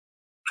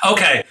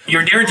 Okay,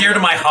 you're near and dear to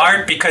my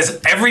heart because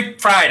every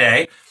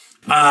Friday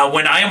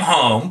when I am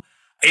home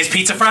is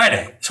Pizza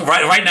Friday. So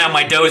right now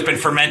my dough has been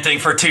fermenting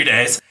for 2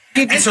 days.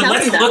 And so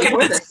let's look at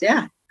this.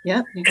 Yeah.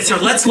 And so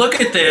let's look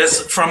at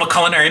this from a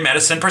culinary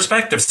medicine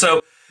perspective.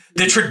 So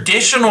the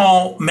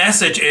traditional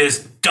message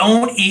is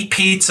don't eat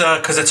pizza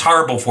because it's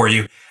horrible for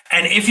you.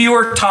 And if you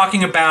are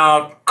talking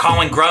about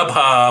calling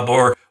Grubhub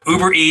or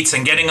Uber Eats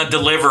and getting a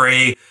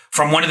delivery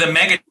from one of the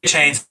mega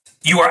chains,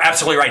 you are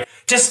absolutely right.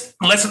 Just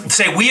let's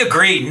say we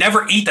agree,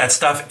 never eat that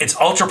stuff. It's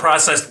ultra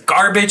processed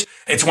garbage.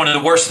 It's one of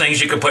the worst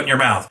things you can put in your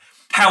mouth.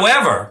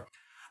 However,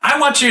 I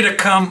want you to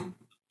come.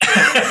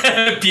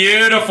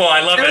 Beautiful.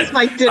 I love it. That was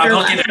my dinner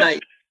last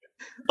night.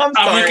 I'm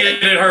looking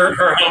at her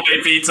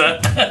homemade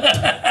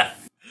pizza.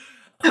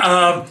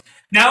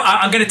 Now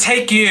I'm going to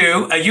take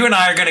you and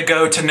I are going to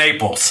go to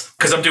Naples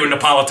because I'm doing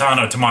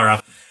Napolitano tomorrow.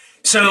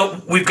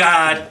 So we've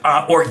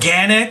got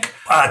organic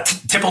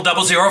triple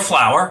double zero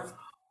flour.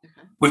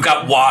 We've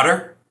got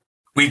water.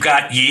 We've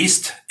got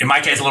yeast. In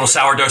my case, a little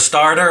sourdough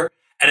starter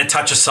and a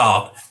touch of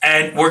salt.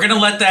 And we're going to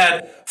let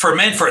that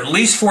ferment for at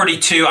least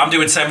 42. I'm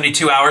doing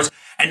 72 hours.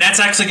 And that's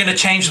actually going to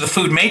change the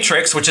food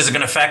matrix, which is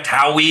going to affect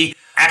how we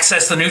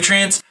access the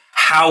nutrients,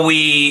 how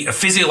we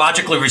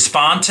physiologically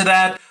respond to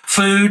that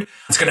food.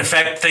 It's going to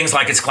affect things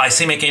like its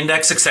glycemic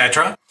index,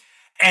 etc.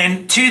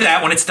 And to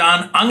that, when it's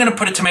done, I'm going to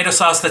put a tomato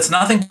sauce that's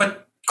nothing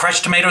but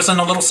crushed tomatoes and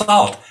a little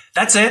salt.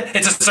 That's it.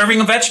 It's a serving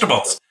of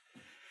vegetables.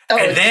 Oh,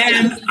 and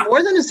then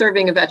more than a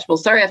serving of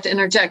vegetables. Sorry, I have to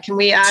interject. Can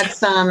we add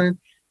some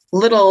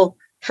little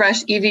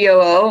fresh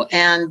EVOO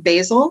and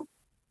basil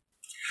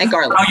and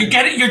garlic? Oh, you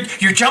get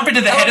it. You're jumping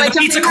to the head of the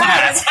pizza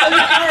class.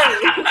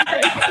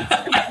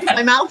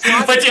 My mouth's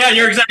watering. But yeah,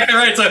 you're exactly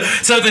right.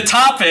 So the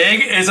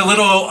topping is a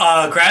little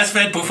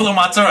grass-fed buffalo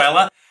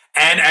mozzarella,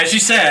 and as you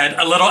said,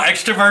 a little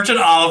extra virgin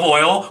olive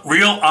oil,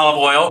 real olive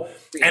oil,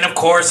 and of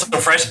course, some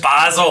fresh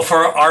basil for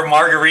our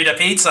margarita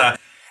pizza.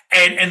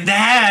 And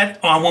that,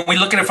 when we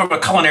look at it from a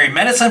culinary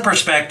medicine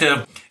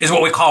perspective, is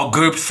what we call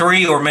group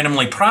 3 or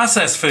minimally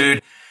processed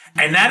food.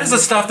 And that is the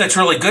stuff that's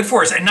really good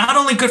for us. And not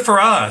only good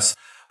for us,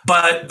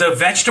 but the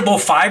vegetable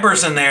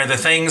fibers in there, the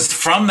things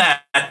from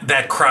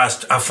that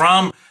crust,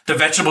 from the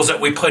vegetables that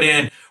we put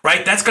in,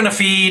 right? That's going to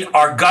feed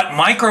our gut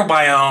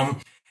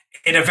microbiome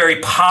in a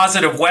very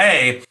positive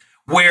way,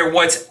 where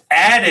what's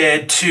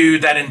added to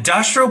that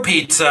industrial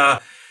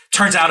pizza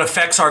turns out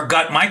affects our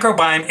gut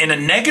microbiome in a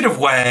negative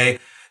way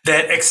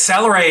that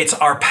accelerates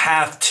our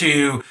path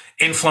to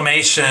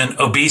inflammation,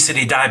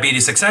 obesity,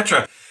 diabetes,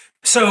 etc.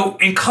 So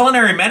in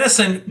culinary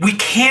medicine, we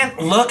can't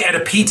look at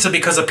a pizza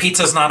because a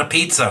pizza is not a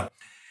pizza.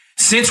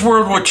 Since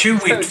World War II,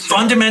 we've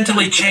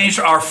fundamentally changed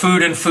our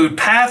food and food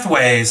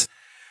pathways.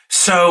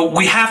 So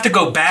we have to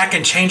go back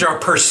and change our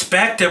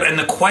perspective and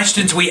the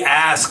questions we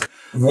ask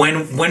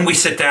when we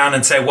sit down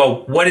and say,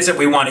 well, what is it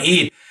we want to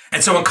eat?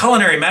 And so in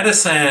culinary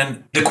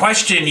medicine, the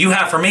question you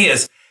have for me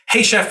is,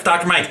 hey, Chef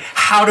Dr. Mike,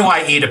 how do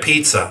I eat a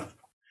pizza?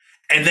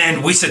 And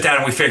then we sit down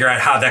and we figure out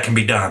how that can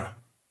be done.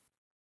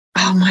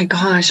 Oh my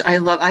gosh,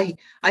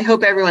 I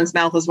hope everyone's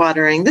mouth is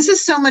watering. This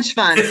is so much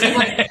fun.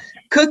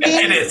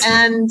 Cooking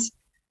and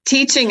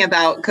teaching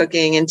about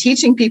cooking and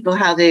teaching people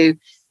how to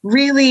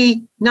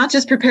really not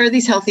just prepare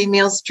these healthy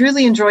meals,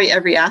 truly enjoy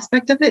every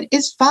aspect of it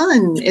is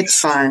fun. It's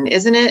fun,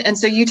 isn't it? And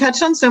so you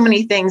touched on so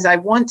many things. I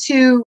want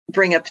to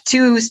bring up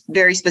two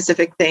very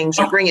specific things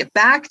or bring it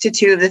back to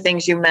two of the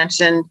things you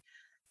mentioned.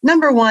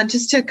 Number one,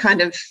 just to kind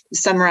of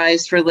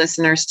summarize for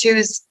listeners too,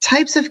 is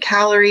types of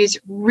calories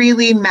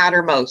really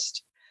matter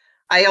most.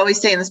 I always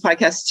say in this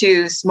podcast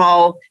too,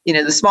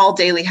 the small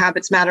daily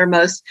habits matter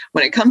most.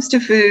 When it comes to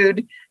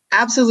food,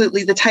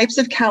 absolutely, the types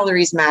of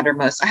calories matter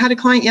most. I had a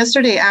client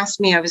yesterday ask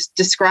me, I was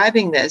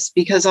describing this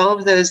because all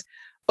of those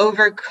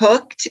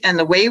overcooked and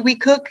the way we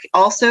cook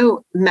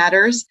also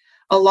matters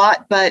a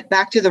lot, but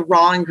back to the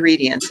raw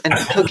ingredients and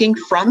cooking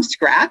from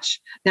scratch.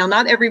 Now,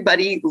 not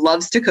everybody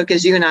loves to cook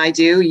as you and I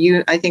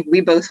do. I think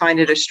we both find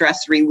it a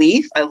stress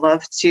relief. I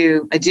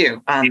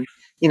do.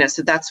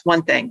 So that's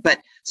one thing. But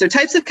so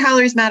types of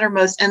calories matter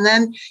most. And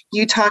then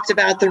you talked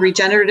about the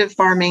regenerative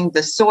farming,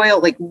 the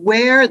soil, like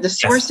where the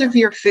source of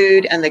your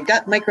food and the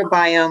gut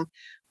microbiome,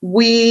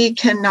 we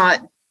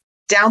cannot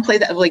downplay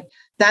that. Like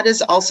that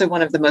is also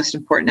one of the most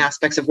important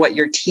aspects of what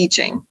you're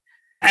teaching.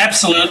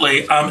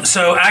 Absolutely.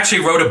 So I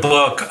actually wrote a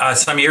book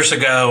some years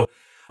ago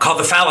called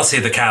The Fallacy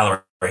of the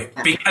Calorie.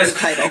 Because,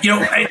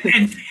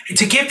 and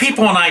to give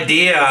people an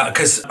idea,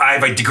 because I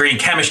have a degree in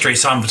chemistry,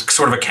 so I'm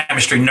sort of a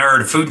chemistry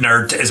nerd, food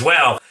nerd as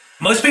well.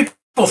 Most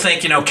people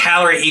think,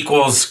 calorie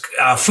equals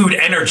food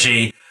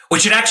energy,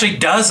 which it actually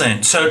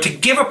doesn't. So to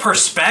give a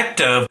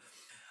perspective,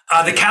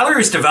 the calorie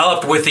was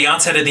developed with the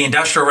onset of the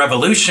Industrial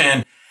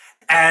Revolution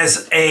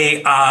as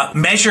a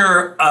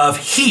measure of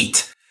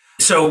heat.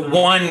 So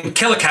 1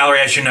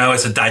 kilocalorie, as you know,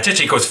 as a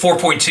dietitian, equals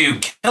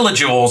 4.2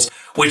 kilojoules,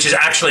 which is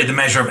actually the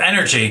measure of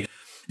energy.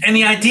 And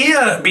the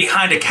idea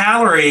behind a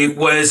calorie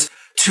was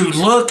to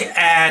look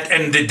at,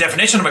 and the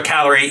definition of a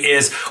calorie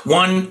is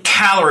 1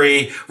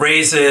 calorie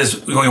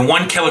raises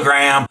 1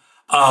 kilogram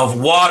of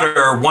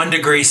water 1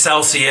 degree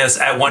Celsius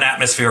at 1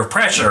 atmospheric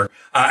pressure.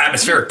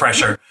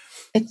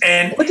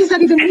 And what does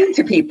that even mean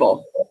to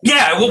people?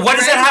 Yeah, well, what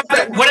does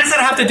that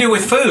have to do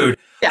with food?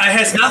 Yeah. It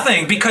has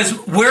nothing, because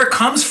where it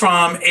comes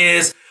from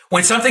is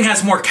when something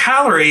has more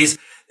calories,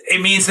 it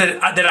means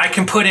that I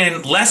can put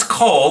in less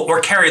coal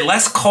or carry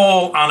less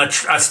coal on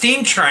a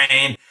steam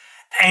train,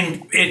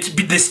 and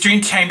the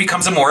steam train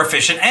becomes a more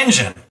efficient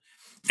engine.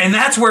 And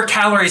that's where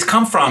calories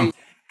come from.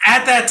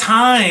 At that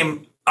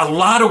time, a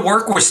lot of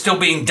work was still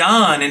being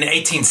done in the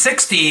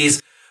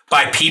 1860s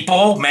by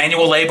people,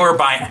 manual labor,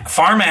 by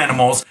farm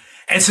animals.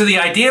 And so the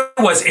idea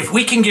was, if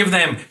we can give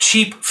them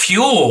cheap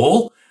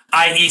fuel,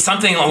 i.e.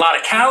 something a lot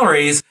of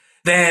calories,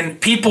 then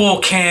people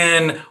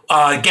can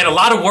get a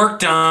lot of work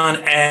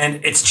done,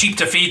 and it's cheap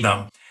to feed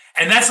them.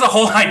 And that's the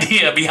whole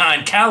idea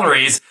behind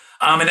calories.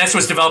 And that's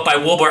was developed by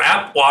Wilbur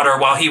Atwater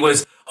while he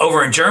was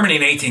over in Germany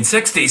in the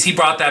 1860s. He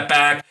brought that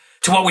back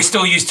to what we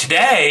still use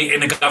today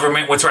in the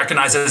government, what's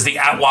recognized as the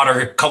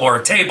Atwater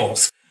caloric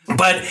tables.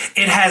 But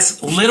it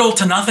has little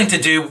to nothing to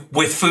do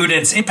with food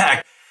and its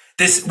impact.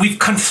 We've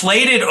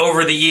conflated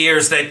over the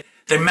years that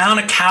the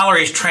amount of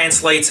calories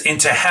translates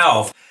into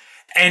health.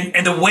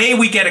 And the way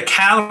we get a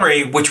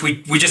calorie, which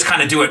we just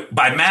kind of do it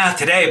by math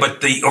today,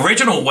 but the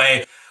original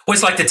way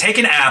was like to take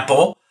an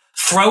apple,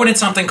 throw it in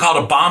something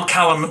called a bomb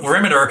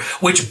calorimeter,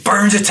 which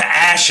burns it to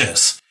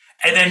ashes,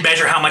 and then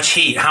measure how much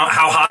heat, how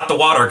hot the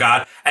water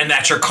got, and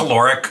that's your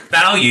caloric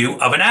value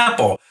of an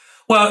apple.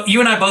 Well,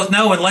 you and I both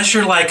know, unless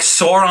you're like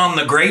Sauron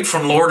the Great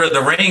from Lord of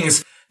the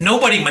Rings,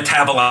 nobody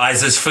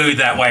metabolizes food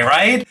that way,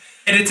 right?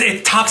 And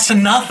it talks to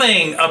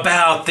nothing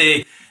about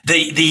the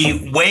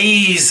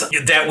ways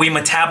that we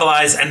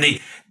metabolize and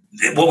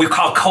what we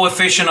call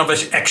coefficient of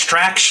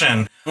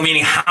extraction,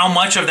 meaning how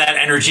much of that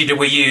energy do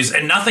we use,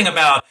 and nothing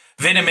about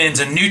vitamins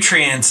and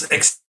nutrients,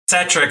 et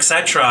cetera, et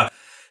cetera.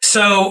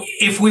 So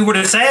if we were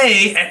to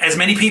say, as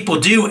many people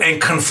do, and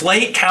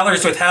conflate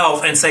calories with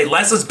health and say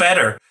less is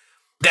better,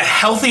 the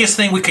healthiest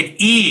thing we could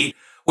eat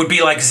would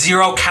be like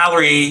 0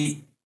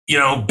 calorie,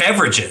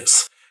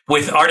 beverages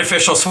with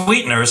artificial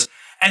sweeteners.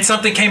 And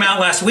something came out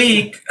last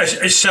week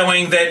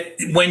showing that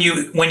when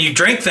you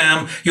drink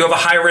them, you have a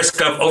high risk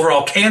of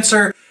overall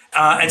cancer,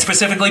 and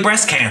specifically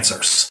breast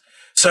cancers.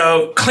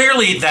 So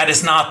clearly that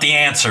is not the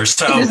answer.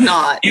 So it is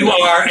not. You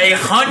are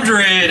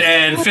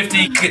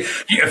 150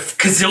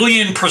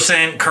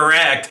 gazillion%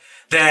 correct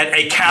that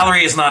a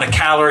calorie is not a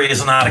calorie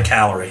is not a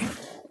calorie.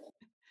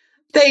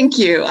 Thank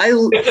you.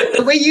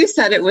 The way you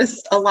said it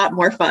was a lot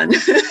more fun.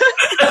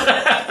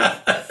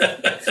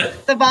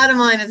 The bottom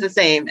line is the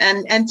same.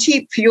 And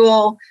cheap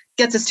fuel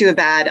gets us to a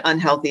bad,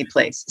 unhealthy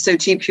place. So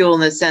cheap fuel in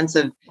the sense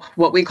of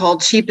what we call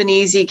cheap and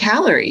easy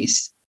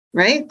calories,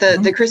 right? The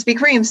Krispy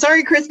Kreme.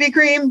 Sorry, Krispy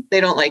Kreme. They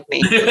don't like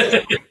me.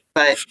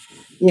 But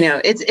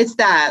it's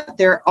that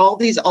there are all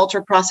these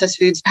ultra processed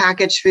foods,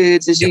 packaged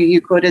foods, as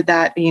you quoted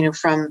that,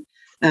 from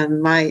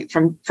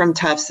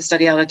Tufts, the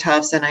study out of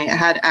Tufts. And I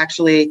had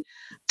actually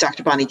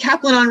Dr. Bonnie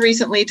Kaplan on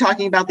recently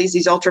talking about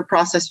these ultra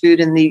processed food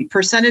and the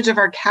percentage of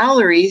our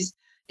calories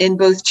in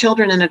both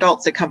children and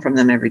adults that come from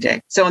them every day.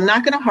 So I'm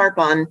not going to harp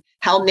on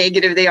how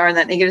negative they are and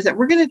that negative that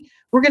we're going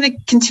to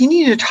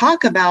continue to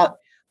talk about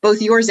both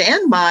yours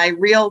and my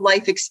real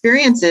life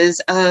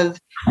experiences of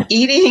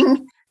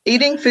eating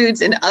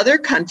foods in other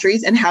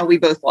countries and how we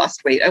both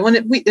lost weight.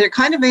 They're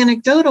kind of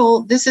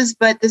anecdotal. This is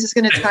going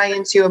to tie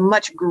into a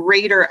much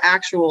greater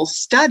actual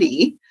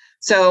study.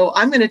 So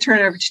I'm going to turn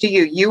it over to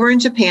you. You were in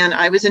Japan.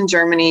 I was in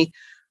Germany.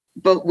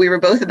 But we were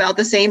both about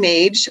the same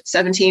age,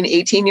 17,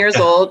 18 years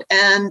old.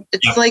 And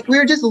it's like we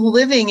were just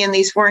living in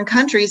these foreign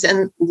countries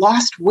and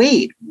lost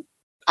weight.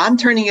 I'm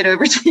turning it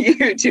over to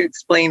you to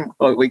explain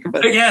what we can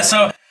put. Yeah.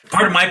 So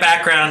part of my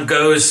background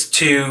goes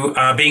to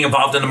being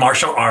involved in the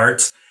martial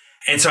arts.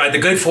 And so I had the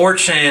good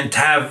fortune to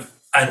have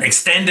an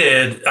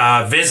extended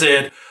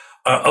visit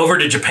over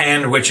to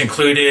Japan, which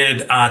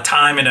included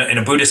time in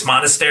a Buddhist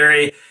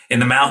monastery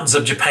in the mountains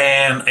of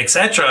Japan,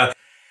 etc.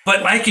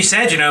 But like you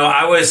said,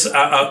 I was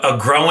a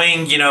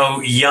growing,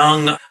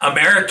 young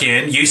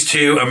American used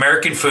to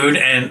American food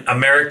and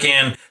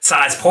American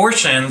sized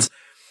portions.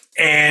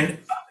 And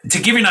to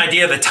give you an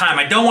idea of the time,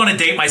 I don't want to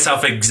date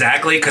myself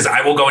exactly because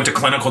I will go into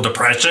clinical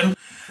depression.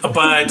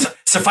 But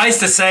suffice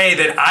to say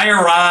that I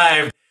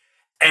arrived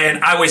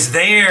and I was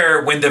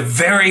there when the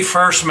very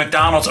first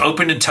McDonald's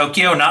opened in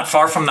Tokyo, not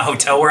far from the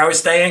hotel where I was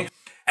staying.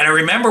 And I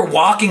remember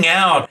walking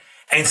out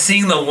and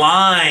seeing the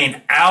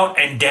line out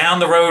and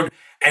down the road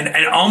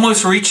and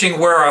almost reaching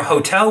where our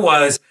hotel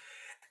was.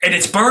 And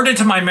it's burned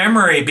into my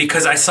memory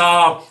because I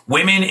saw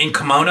women in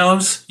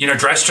kimonos,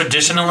 dressed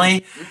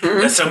traditionally.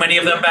 Mm-hmm. So many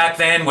of them back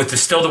then with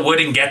still the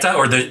wooden geta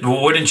or the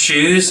wooden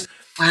shoes.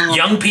 Wow.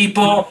 Young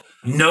people,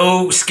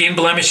 no skin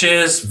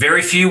blemishes,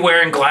 very few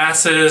wearing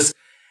glasses.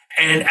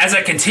 And as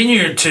I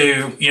continued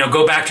to,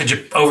 go back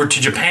over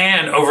to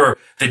Japan over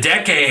the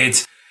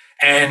decades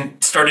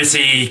and started to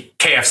see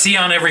KFC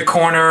on every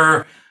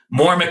corner,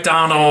 more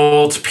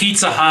McDonald's,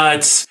 Pizza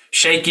Huts,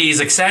 Shakey's,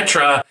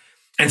 etc.,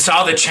 and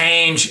saw the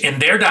change in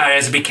their diet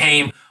as it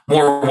became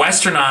more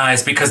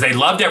westernized because they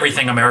loved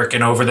everything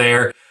American over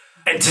there.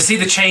 And to see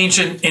the change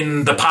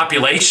in the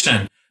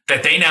population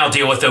that they now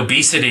deal with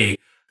obesity,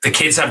 the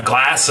kids have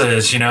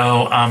glasses,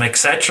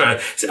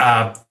 etc.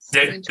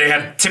 They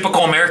have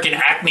typical American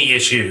acne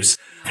issues.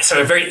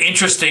 So a very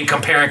interesting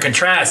compare and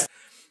contrast.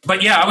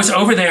 But yeah, I was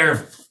over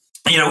there,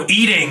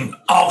 eating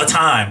all the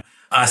time,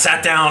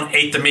 sat down,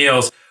 ate the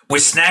meals,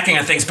 was snacking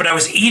on things, but I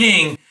was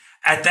eating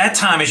at that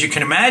time, as you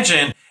can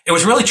imagine, it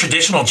was really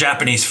traditional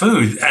Japanese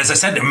food. As I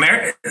said,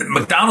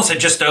 McDonald's had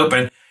just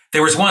opened.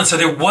 There was one. So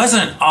there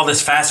wasn't all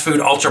this fast food,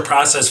 ultra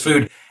processed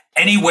food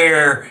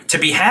anywhere to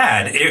be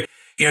had.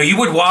 You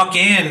would walk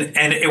in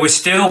and it was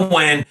still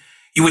when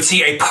you would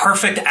see a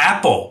perfect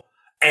apple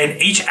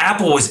and each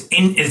apple was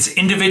in its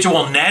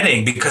individual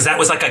netting because that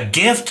was like a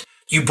gift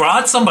you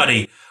brought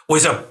somebody,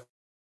 was a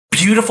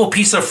beautiful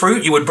piece of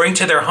fruit you would bring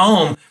to their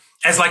home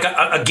as like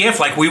a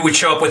gift. Like we would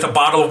show up with a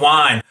bottle of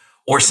wine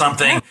or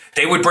something.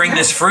 They would bring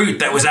this fruit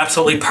that was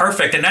absolutely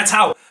perfect. And that's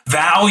how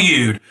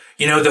valued,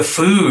 the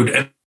food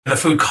and the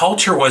food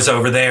culture was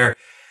over there.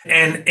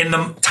 And in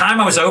the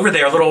time I was over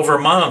there, a little over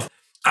a month,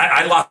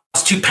 I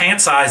lost 2 pant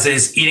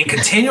sizes eating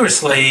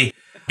continuously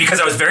because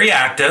I was very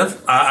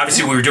active.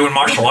 Obviously, we were doing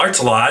martial arts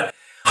a lot,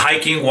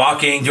 hiking,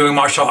 walking, doing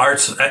martial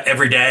arts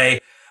every day.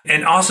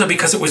 And also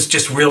because it was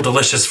just real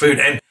delicious food.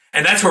 And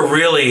that's where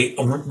really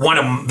one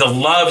of the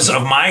loves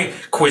of my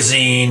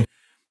cuisine,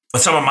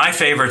 some of my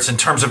favorites in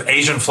terms of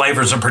Asian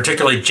flavors, and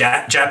particularly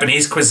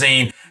Japanese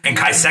cuisine and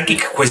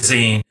kaiseki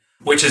cuisine,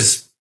 which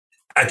is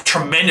a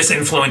tremendous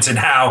influence in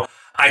how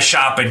I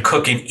shop and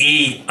cook and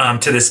eat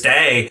to this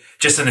day,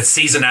 just in its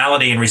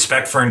seasonality and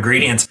respect for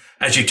ingredients,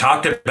 as you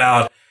talked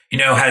about,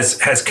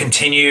 has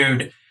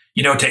continued,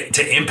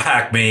 to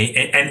impact me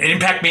and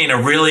impact me in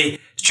a really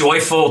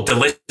joyful,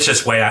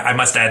 delicious way. I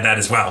must add that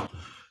as well.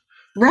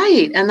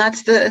 Right. And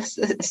that's the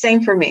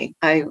same for me.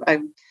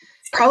 I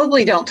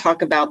probably don't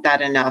talk about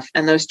that enough.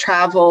 And those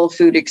travel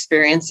food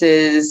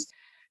experiences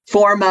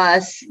form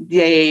us.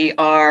 They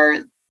are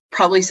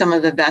probably some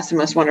of the best and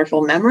most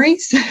wonderful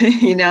memories,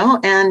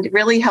 and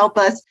really help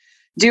us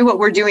do what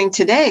we're doing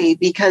today,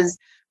 because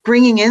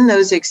bringing in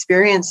those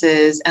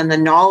experiences and the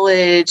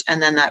knowledge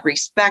and then that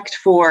respect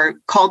for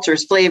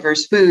cultures,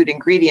 flavors, food,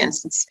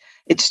 ingredients,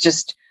 it's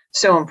just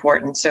so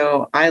important.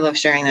 So I love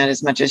sharing that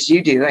as much as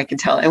you do. I can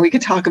tell, and we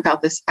could talk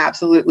about this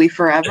absolutely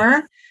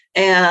forever.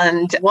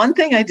 And one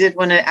thing I did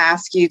want to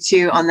ask you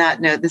too, on that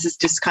note, this is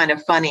just kind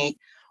of funny.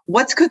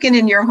 What's cooking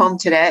in your home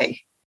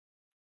today?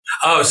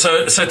 Oh,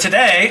 so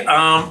today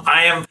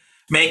I am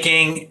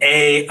making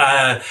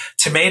a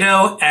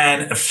tomato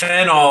and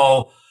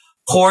fennel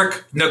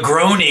pork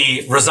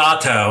Negroni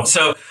risotto.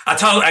 So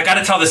I got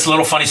to tell this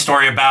little funny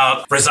story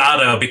about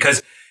risotto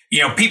because,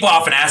 people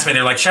often ask me,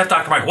 they're like, Chef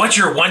Dr. Mike, what's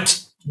your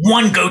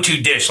one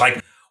go-to dish?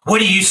 Like, what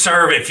do you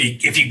serve if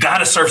you got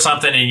to serve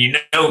something and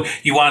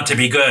you want it to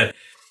be good?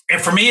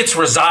 And for me, it's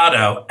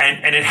risotto.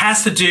 And it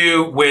has to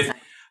do with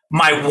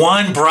my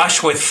one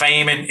brush with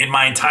fame in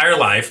my entire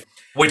life,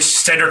 which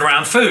centered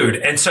around food.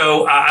 And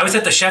so I was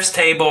at the chef's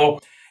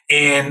table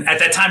at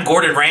that time,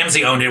 Gordon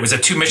Ramsay owned it. It was a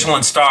 2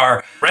 Michelin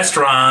star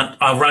restaurant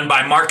run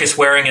by Marcus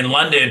Waring in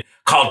London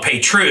called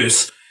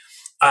Petrus.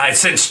 It's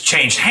since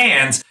changed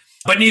hands,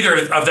 but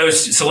neither of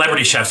those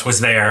celebrity chefs was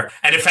there.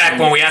 And in fact,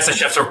 when we asked the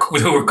chefs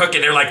who were cooking,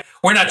 they're like,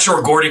 we're not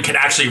sure Gordon can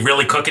actually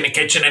really cook in the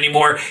kitchen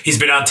anymore. He's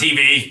been on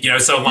TV,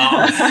 so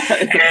long.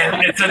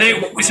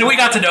 and so we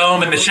got to know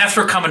him, and the chefs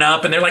were coming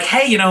up, and they're like,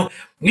 hey,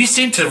 you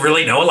seem to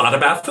really know a lot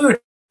about food.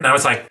 And I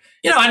was like,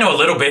 I know a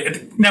little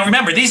bit. Now,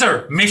 remember, these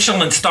are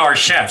Michelin star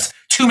chefs,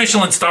 2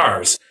 Michelin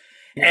stars.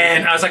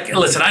 And I was like,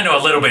 listen, I know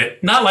a little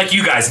bit, not like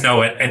you guys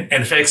know it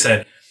and fix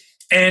it.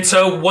 And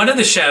so one of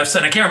the chefs,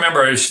 and I can't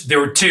remember, there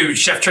were two,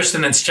 Chef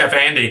Tristan and Chef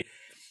Andy.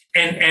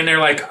 And they're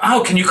like,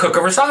 oh, can you cook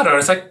a risotto? And I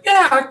was like,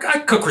 yeah, I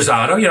cook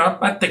risotto.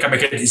 I think I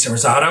make a decent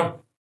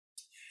risotto.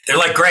 They're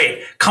like,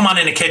 great, come on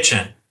in the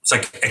kitchen. It's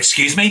like,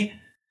 excuse me?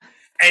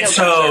 And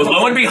so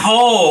lo and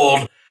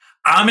behold,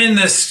 I'm in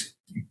this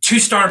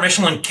 2-star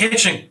Michelin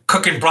kitchen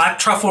cooking black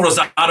truffle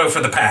risotto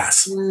for the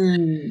pass.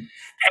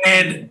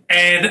 And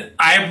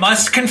I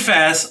must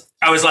confess,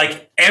 I was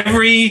like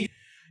every,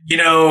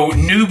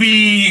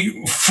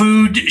 newbie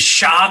food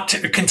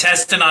shocked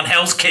contestant on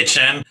Hell's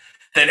Kitchen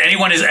that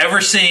anyone has ever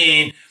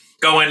seen,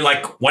 going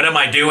like, what am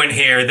I doing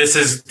here? This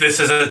is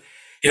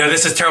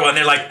terrible. And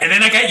they're like, and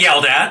then I got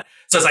yelled at.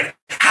 So it's like,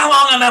 how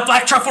long on that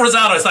black truffle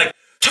risotto? It's like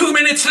 2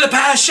 minutes to the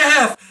pass,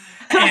 chef.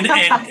 And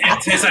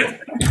it's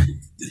like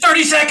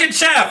 30-second,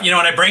 chef. And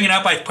I bring it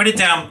up, I put it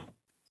down.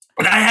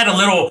 But I had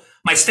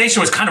my station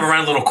was kind of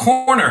around a little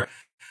corner.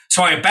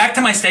 So I went back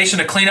to my station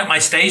to clean up my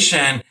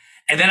station.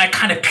 And then I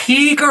kind of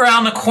peek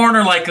around the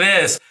corner like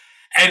this.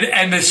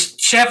 And the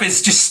chef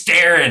is just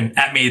staring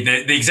at me,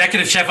 the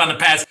executive chef on the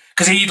pass,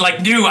 because he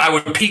knew I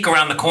would peek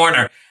around the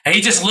corner. And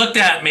he just looked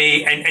at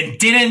me and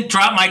didn't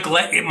drop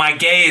my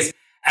gaze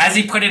as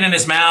he put it in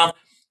his mouth,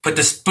 put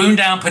the spoon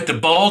down, put the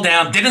bowl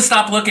down, didn't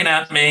stop looking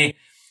at me.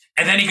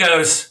 And then he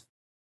goes,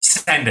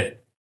 send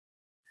it.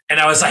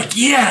 And I was like,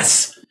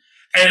 yes.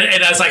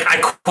 And I was like,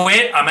 I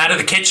quit. I'm out of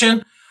the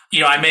kitchen.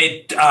 I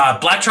made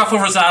black truffle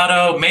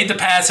risotto, made the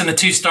pass in the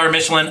 2-star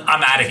Michelin.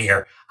 I'm out of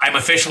here. I'm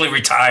officially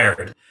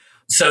retired.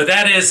 So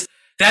that's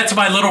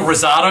my little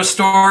risotto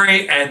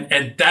story.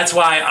 And that's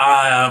why,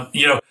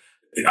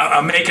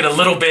 I'm making a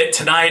little bit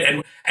tonight.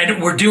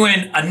 And we're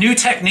doing a new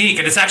technique,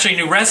 and it's actually a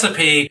new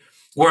recipe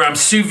where I'm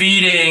sous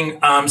videing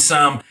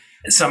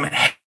some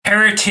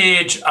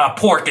heritage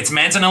pork. It's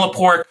manzanilla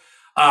pork,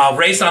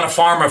 raised on a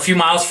farm a few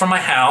miles from my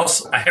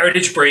house, a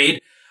heritage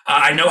breed.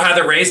 I know how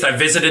they're raised. I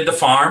visited the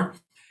farm.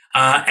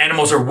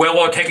 Animals are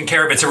well taken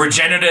care of. It's a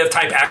regenerative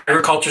type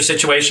agriculture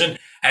situation,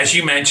 as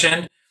you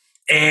mentioned.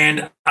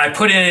 And I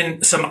put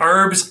in some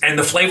herbs and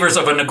the flavors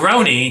of a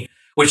Negroni,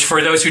 which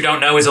for those who don't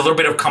know is a little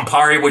bit of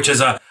Campari, which is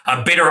a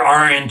bitter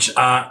orange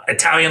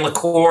Italian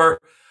liqueur,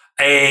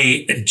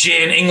 a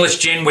gin, English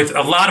gin with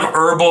a lot of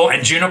herbal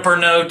and juniper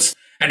notes,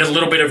 and a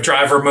little bit of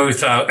dry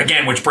vermouth,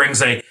 again, which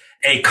brings a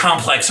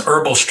complex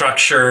herbal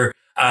structure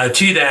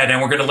to that.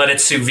 And we're going to let it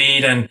sous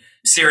vide and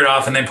sear it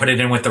off and then put it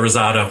in with the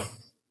risotto.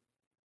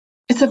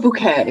 It's a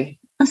bouquet.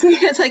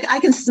 It's like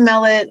I can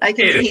smell it. I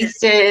can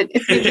taste it.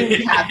 It's making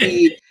me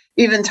happy,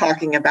 even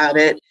talking about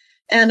it.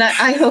 And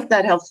I hope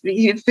that helps.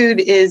 Food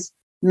is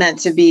meant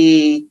to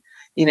be,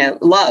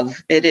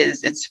 love. It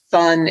is. It's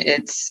fun.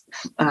 It's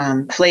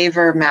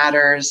flavor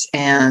matters.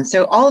 And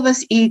so all of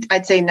us eat,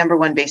 I'd say, number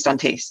one, based on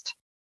taste.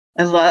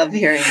 I love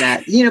hearing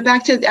that.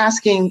 Back to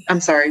asking,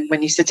 I'm sorry,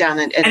 when you sit down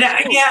and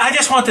I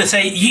just want to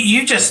say,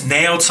 you just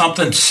nailed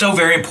something so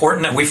very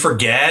important that we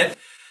forget,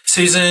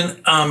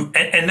 Susan.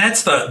 And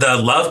that's the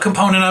love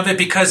component of it,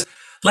 because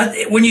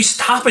when you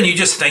stop and you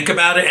just think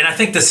about it, and I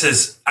think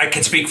I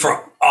can speak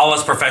for all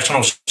us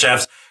professional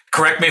chefs,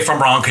 correct me if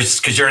I'm wrong,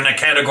 because you're in that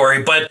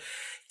category, but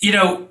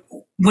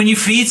when you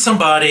feed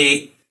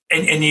somebody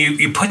and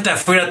you put that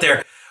food out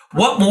there,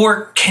 what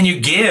more can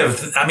you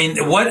give? I mean,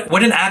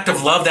 what an act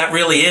of love that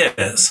really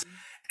is.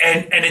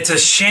 And it's a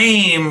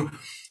shame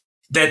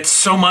that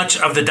so much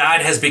of the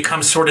diet has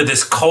become sort of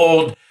this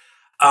cold,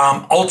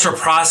 ultra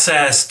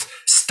processed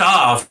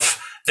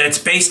stuff that's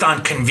based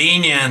on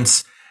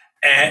convenience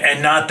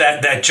and not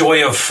that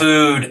joy of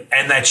food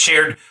and that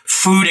shared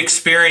food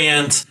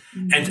experience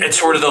and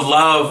sort of the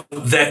love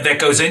that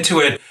goes into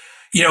it.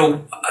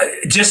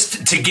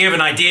 Just to give an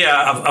idea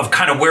of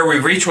kind of where we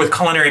reach with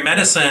culinary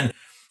medicine,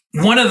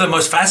 one of the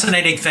most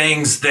fascinating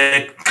things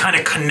that kind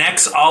of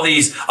connects a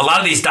lot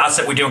of these dots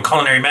that we do in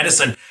culinary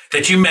medicine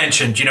that you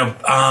mentioned,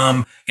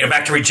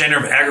 back to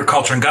regenerative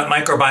agriculture and gut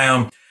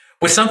microbiome,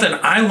 was something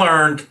I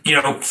learned,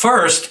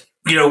 first,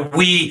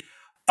 we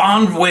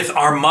bond with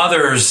our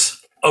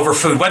mothers over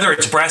food, whether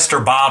it's breast or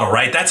bottle,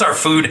 right? That's our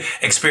food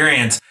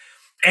experience.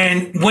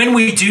 And when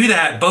we do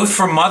that, both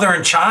for mother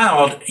and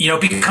child,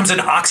 it becomes an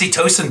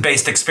oxytocin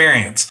based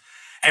experience.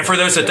 And for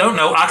those that don't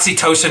know,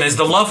 oxytocin is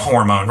the love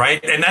hormone,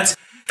 right? And that's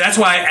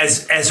why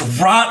as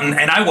rotten,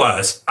 and I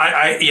was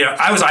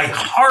a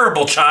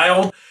horrible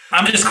child.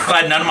 I'm just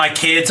glad none of my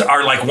kids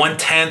are like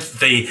 1/10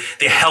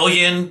 the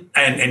hellion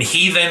and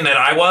heathen that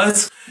I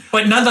was.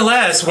 But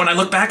nonetheless, when I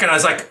look back at it, I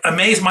was like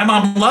amazed. My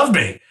mom loved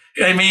me.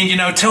 I mean,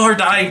 till her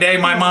dying day,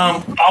 my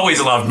mom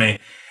always loved me.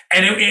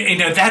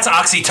 And that's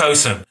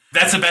oxytocin.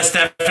 That's the best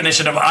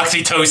definition of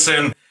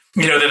oxytocin,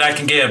 that I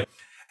can give.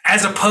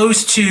 As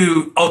opposed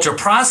to ultra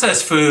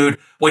processed food,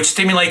 which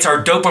stimulates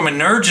our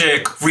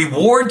dopaminergic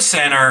reward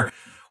center,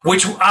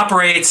 which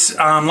operates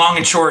long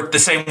and short the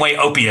same way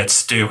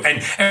opiates do.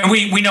 And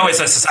we know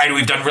as a society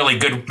we've done really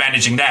good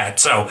managing that.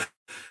 So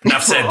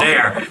enough said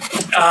there.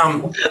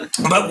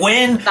 But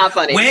not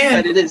funny,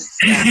 but it is.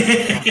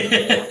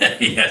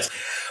 Yes.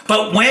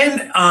 But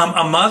when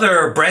a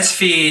mother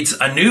breastfeeds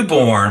a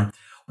newborn,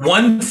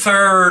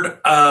 1/3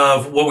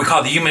 of what we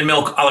call the human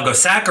milk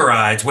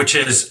oligosaccharides, which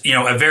is,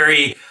 a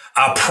very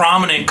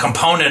prominent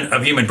component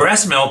of human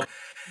breast milk,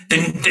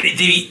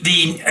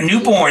 the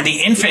newborn,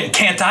 the infant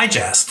can't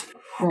digest.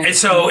 And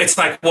so it's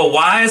like, well,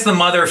 why is the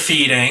mother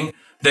feeding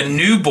the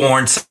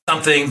newborn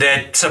something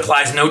that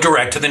supplies no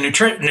direct to the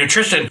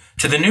nutrition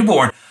to the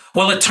newborn?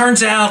 Well, it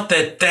turns out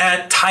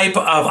that type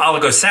of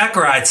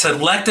oligosaccharide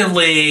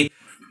selectively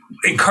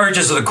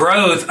encourages the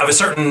growth of a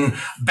certain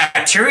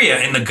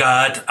bacteria in the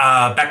gut,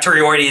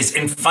 Bacteroides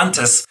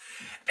infantis.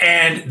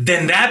 And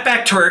then that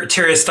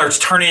bacteria starts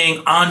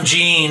turning on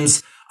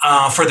genes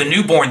for the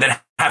newborn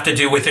that have to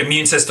do with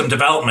immune system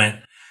development.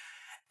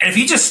 And if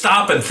you just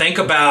stop and think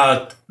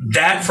about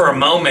that for a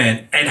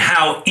moment and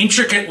how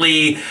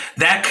intricately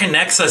that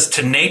connects us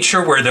to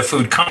nature, where the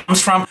food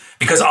comes from,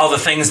 because all the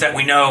things that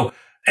we know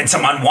and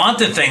some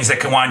unwanted things that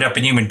can wind up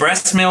in human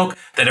breast milk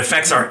that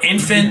affects our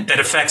infant, that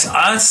affects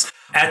us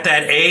at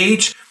that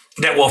age,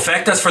 that will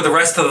affect us for the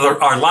rest of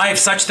our life,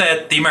 such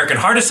that the American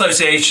Heart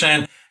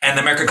Association and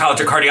the American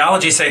College of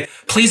Cardiology say,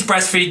 please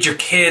breastfeed your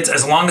kids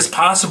as long as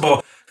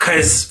possible,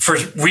 because for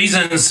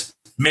reasons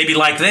maybe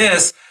like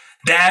this,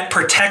 that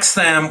protects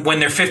them when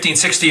they're 15,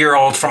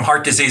 60-year-olds from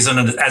heart disease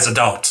and as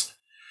adults.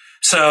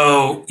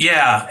 So,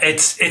 yeah,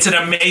 it's an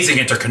amazing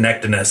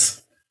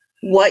interconnectedness.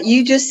 What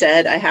you just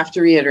said, I have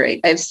to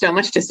reiterate. I have so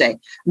much to say.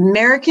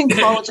 American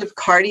College of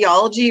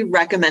Cardiology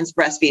recommends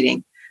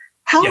breastfeeding.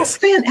 How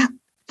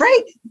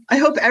right? I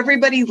hope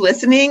everybody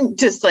listening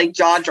just like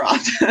jaw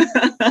dropped.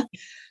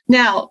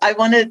 Now, I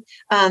want to,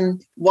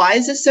 why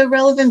is this so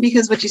relevant?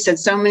 Because what you said,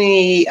 so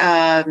many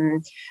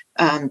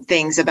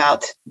things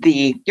about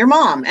your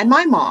mom and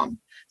my mom.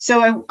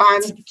 So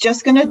I'm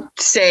just going to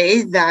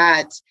say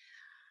that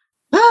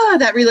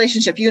that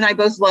relationship, you and I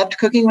both loved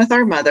cooking with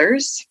our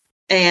mothers.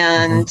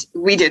 And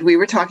we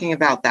were talking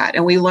about that.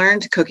 And we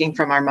learned cooking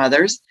from our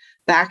mothers.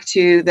 Back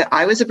to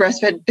I was a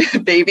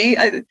breastfed baby.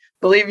 I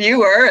believe you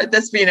were at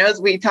this,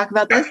 as we talk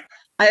about this.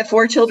 I have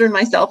 4 children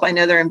myself. I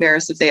know they're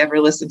embarrassed if they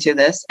ever listen to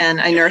this. And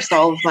I nursed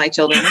all of my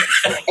children.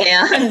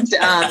 And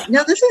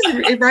no, this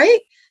is right.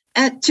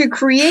 And to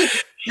create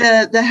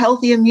the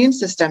healthy immune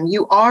system,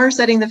 you are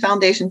setting the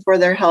foundation for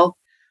their health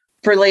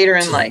for later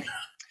in life.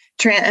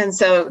 And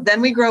so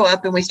then we grow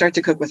up and we start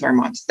to cook with our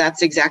moms.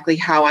 That's exactly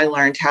how I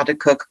learned how to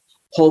cook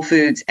whole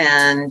foods.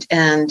 And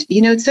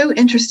it's so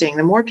interesting.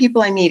 The more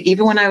people I meet,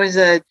 even when I was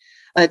a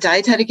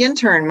dietetic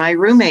intern, my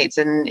roommates,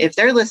 and if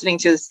they're listening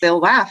to this, they'll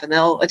laugh and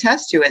they'll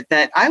attest to it,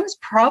 that I was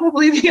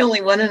probably the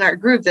only one in our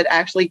group that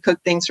actually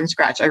cooked things from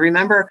scratch. I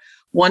remember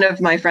one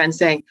of my friends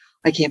saying,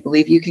 I can't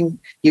believe you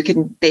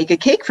can bake a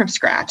cake from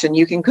scratch and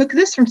you can cook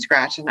this from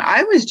scratch. And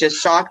I was just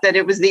shocked that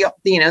it was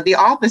the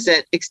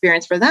opposite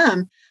experience for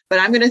them. But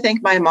I'm going to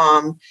thank my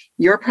mom.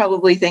 You're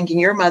probably thanking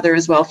your mother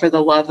as well for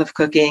the love of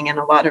cooking and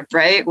a lot of,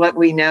 right, what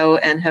we know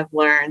and have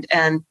learned,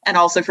 and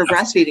also for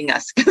breastfeeding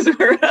us, because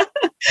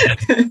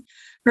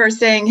we're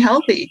staying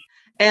healthy.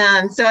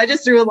 And so I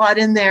just threw a lot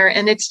in there.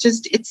 And it's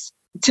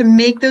to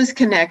make those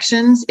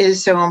connections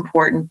is so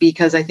important,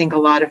 because I think a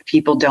lot of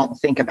people don't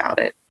think about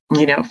it,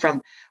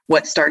 from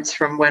what starts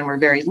from when we're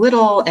very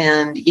little.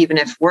 And even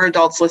if we're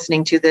adults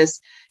listening to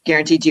this,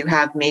 guaranteed you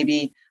have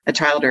maybe a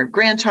child or a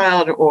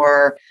grandchild,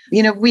 or,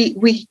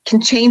 we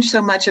can change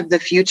so much of the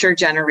future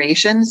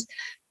generations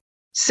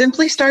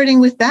simply starting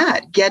with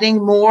that, getting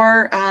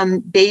more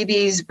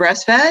babies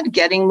breastfed,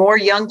 getting more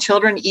young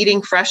children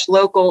eating fresh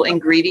local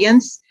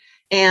ingredients.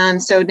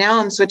 And so now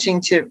I'm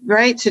switching to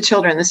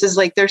children. This is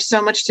there's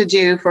so much to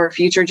do for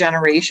future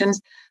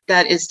generations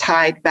that is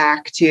tied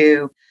back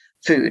to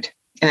food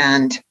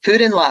and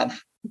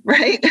love,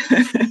 right?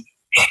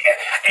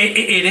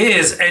 It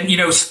is.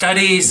 And,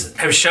 studies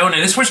have shown,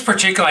 and this was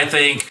particularly, I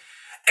think,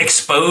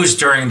 exposed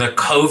during the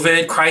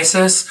COVID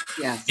crisis,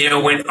 yes.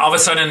 When all of a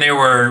sudden there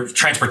were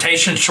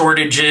transportation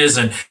shortages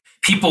and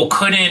people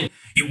couldn't,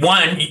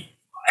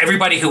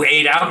 everybody who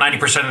ate out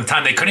 90% of the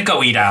time, they couldn't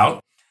go eat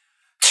out.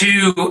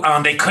 2,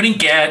 they couldn't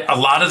get a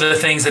lot of the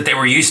things that they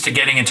were used to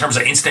getting in terms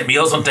of instant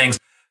meals and things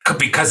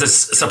because of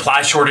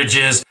supply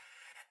shortages.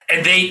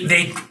 And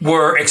they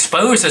were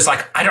exposed as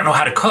like, I don't know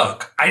how to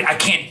cook. I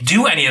can't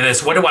do any of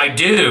this. What do I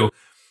do?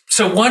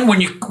 So one,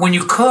 when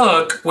you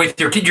cook with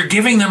your kid, you're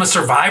giving them a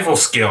survival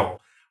skill,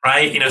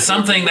 right?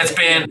 Something that's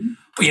been,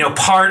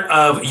 part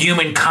of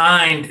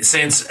humankind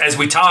since, as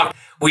we talked,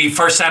 we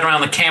first sat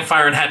around the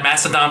campfire and had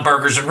Macedon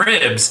burgers and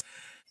ribs.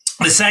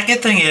 The second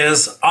thing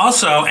is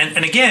also,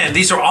 and again,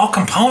 these are all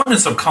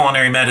components of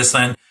culinary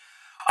medicine.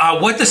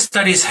 What the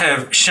studies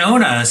have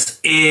shown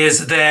us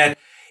is that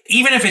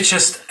even if it's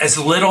just as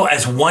little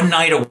as one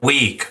night a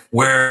week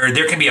where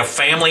there can be a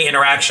family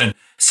interaction,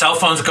 cell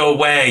phones go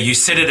away, you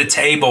sit at a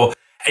table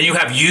and you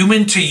have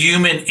human to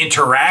human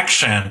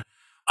interaction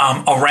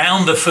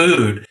around the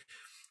food,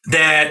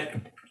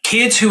 that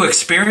kids who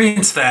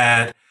experience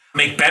that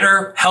make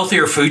better,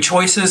 healthier food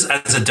choices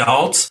as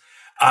adults.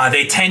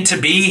 They tend to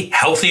be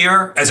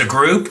healthier as a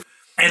group,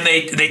 and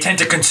they tend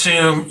to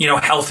consume,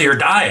 healthier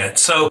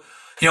diets. So,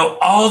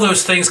 all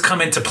those things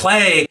come into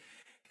play.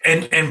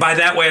 And by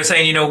that way of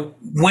saying,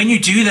 when you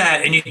do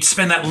that and you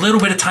spend that little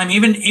bit of time,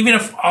 even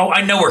if,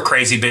 I know we're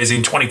crazy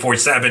busy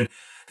 24/7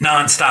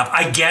 nonstop.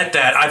 I get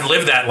that. I've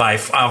lived that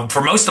life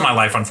for most of my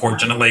life,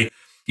 unfortunately.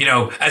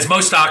 As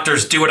most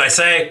doctors, do what I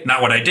say,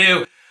 not what I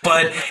do.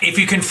 But if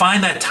you can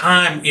find that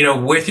time,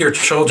 with your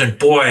children,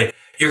 boy,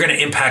 you're going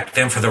to impact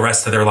them for the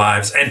rest of their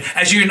lives. And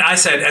as you and I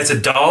said, as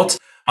adults,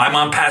 my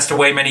mom passed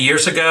away many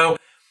years ago,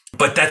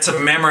 but that's a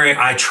memory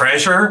I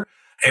treasure.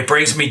 It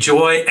brings me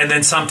joy, and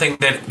then something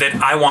that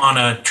I want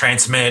to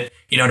transmit,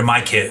 to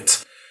my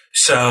kids.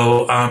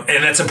 So,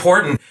 and that's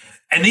important.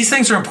 And these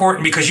things are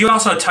important because you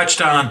also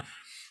touched on,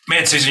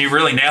 man, Susan, you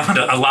really nailed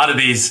a lot of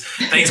these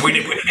things. We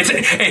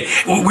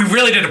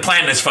really didn't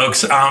plan this,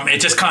 folks.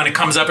 It just kind of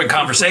comes up in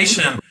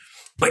conversation.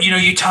 But,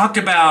 you talked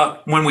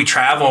about when we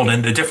traveled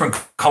and the different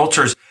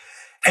cultures,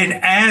 and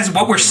as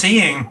what we're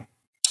seeing,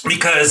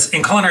 because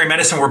in culinary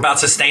medicine, we're about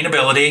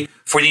sustainability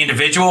for the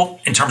individual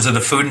in terms of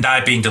the food and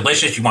diet being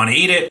delicious. You want to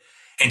eat it.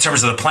 In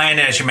terms of the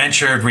planet, as you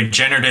mentioned,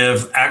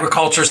 regenerative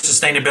agriculture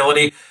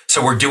sustainability.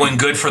 So we're doing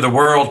good for the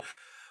world.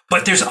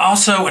 But there's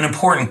also an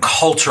important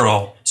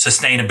cultural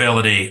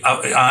sustainability.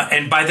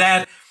 And by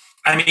that,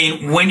 I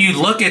mean, when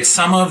you look at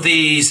some of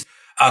these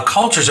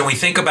cultures and we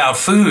think about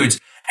foods,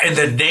 and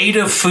the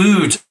native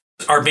foods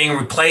are being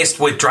replaced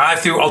with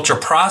drive-through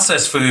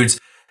ultra-processed foods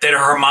that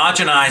are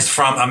homogenized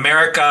from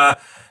America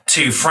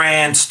to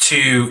France,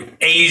 to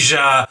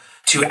Asia,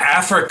 to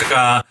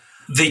Africa,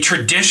 the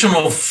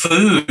traditional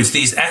foods,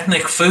 these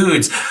ethnic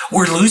foods,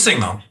 we're losing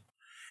them.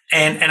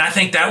 And I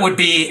think that would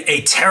be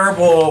a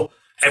terrible,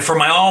 and for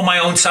all my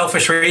own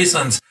selfish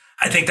reasons,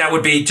 I think that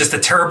would be just a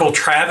terrible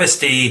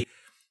travesty,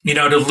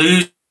 to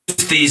lose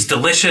these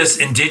delicious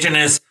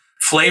indigenous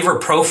flavor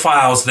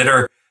profiles that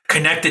are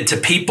connected to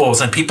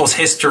people's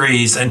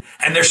histories and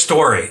their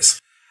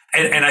stories.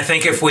 And I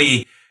think if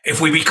we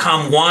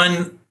become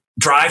one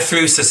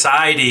drive-through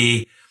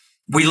society,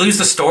 we lose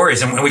the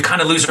stories and we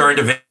kind of lose our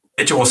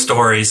individual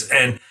stories.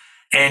 And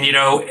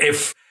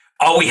if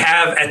all we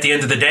have at the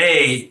end of the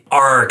day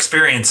are our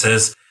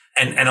experiences,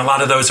 and a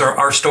lot of those are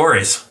our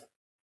stories.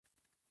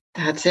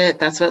 That's it.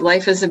 That's what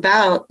life is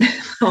about.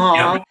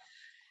 Yep.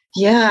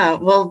 Yeah.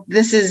 Well,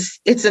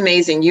 it's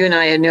amazing. You and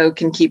I know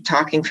can keep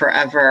talking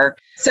forever.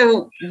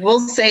 So we'll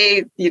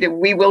say,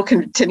 we will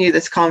continue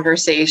this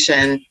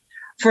conversation.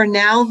 For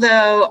now,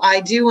 though, I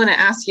do want to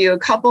ask you a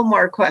couple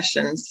more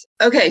questions.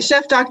 Okay,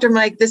 Chef Dr.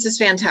 Mike, this is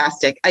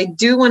fantastic. I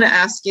do want to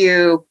ask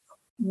you,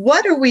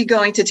 what are we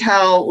going to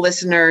tell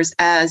listeners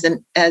as a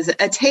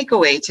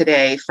takeaway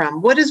today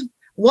from what is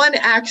one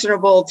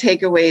actionable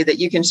takeaway that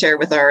you can share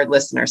with our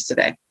listeners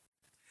today?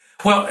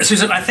 Well,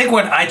 Susan, I think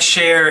what I'd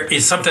share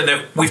is something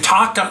that we've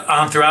talked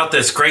on throughout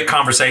this great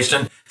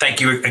conversation. Thank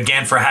you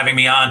again for having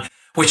me on,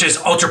 which is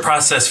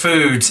ultra-processed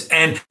foods.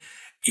 And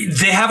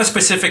they have a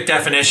specific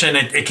definition.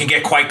 It can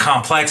get quite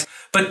complex,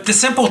 but the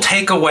simple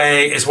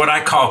takeaway is what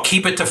I call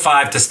keep it to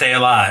 5 to stay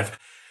alive.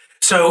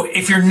 So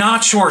if you're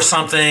not sure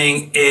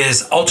something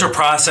is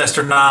ultra-processed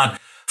or not,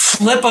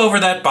 flip over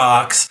that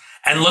box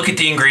and look at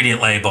the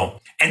ingredient label.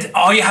 And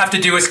all you have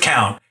to do is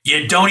count.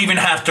 You don't even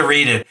have to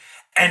read it.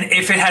 And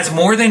if it has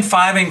more than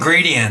 5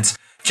 ingredients,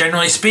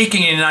 generally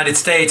speaking in the United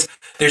States,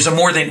 there's a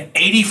more than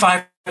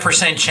 85%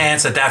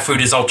 chance that food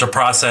is ultra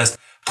processed.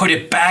 Put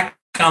it back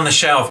on the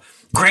shelf.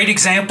 Great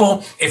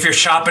example. If you're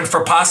shopping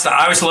for pasta,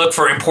 I always look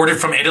for imported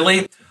from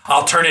Italy.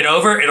 I'll turn it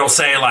over. It'll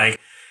say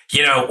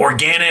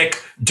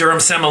organic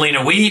durum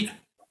semolina wheat,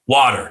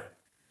 water,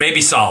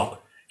 maybe salt,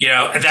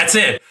 and that's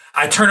it.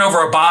 I turn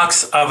over a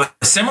box of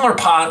a similar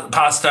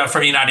pasta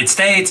from the United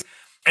States,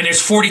 and there's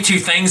 42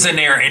 things in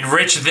there.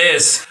 Enrich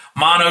this,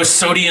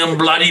 monosodium,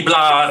 bloody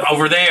blah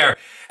over there.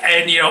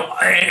 And,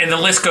 and the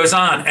list goes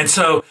on. And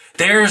so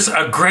there's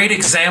a great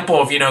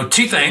example of,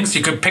 2 things.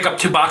 You could pick up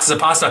 2 boxes of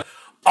pasta.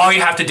 All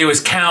you have to do is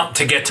count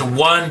to get to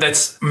one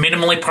that's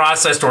minimally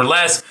processed or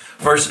less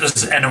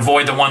and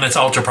avoid the one that's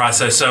ultra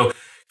processed. So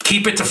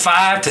keep it to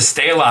 5 to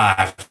stay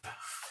alive.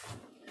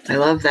 I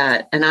love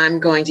that. And I'm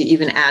going to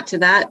even add to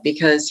that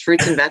because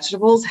fruits and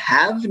vegetables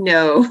have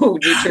no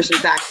nutrition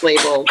facts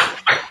labels,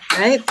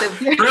 right?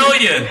 So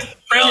Brilliant.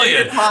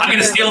 I'm going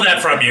to steal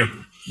that from you.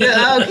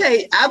 Yeah,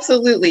 okay,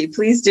 absolutely.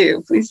 Please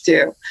do. Please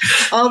do.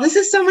 Oh, this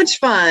is so much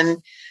fun.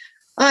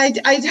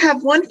 I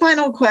have one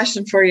final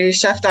question for you,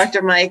 Chef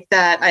Dr. Mike,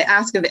 that I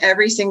ask of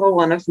every single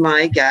one of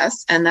my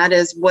guests, and that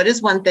is, what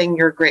is one thing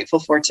you're grateful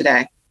for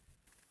today?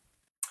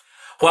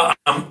 Well,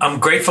 I'm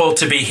grateful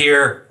to be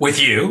here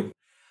with you.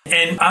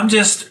 And I'm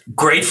just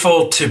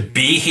grateful to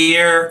be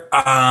here,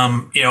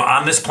 on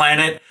this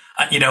planet,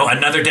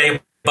 another day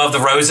above the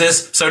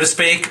roses, so to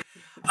speak.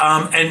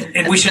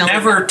 And we should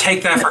never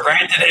take that for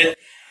granted.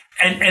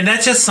 And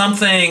that's just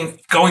something,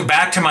 going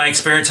back to my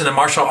experience in the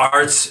martial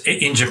arts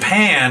in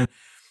Japan,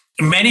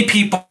 many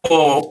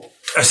people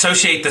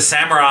associate the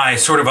samurai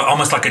sort of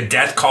almost like a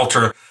death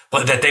culture,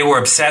 that they were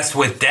obsessed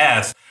with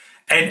death.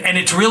 And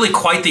it's really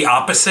quite the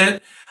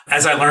opposite,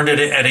 as I learned it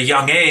at a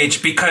young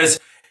age, because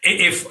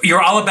if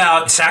you're all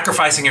about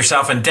sacrificing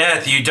yourself in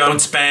death, you don't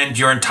spend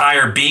your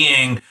entire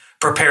being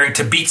preparing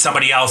to beat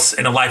somebody else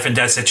in a life and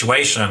death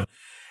situation.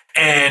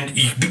 And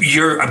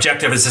your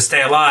objective is to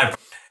stay alive.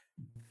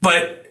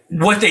 But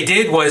what they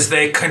did was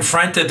they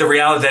confronted the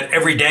reality that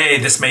every day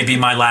this may be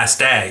my last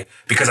day,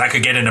 because I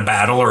could get in a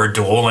battle or a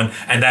duel, and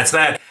that's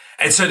that.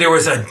 And so there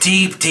was a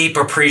deep, deep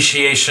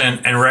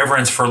appreciation and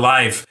reverence for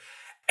life.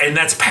 And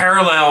that's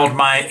paralleled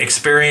my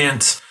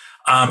experience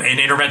in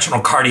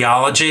interventional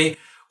cardiology,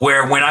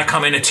 where when I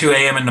come in at 2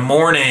 a.m. in the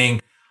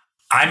morning,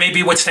 I may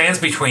be what stands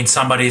between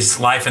somebody's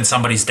life and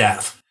somebody's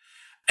death.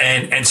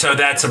 And so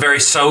that's a very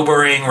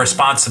sobering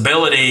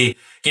responsibility.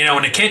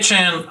 In the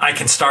kitchen, I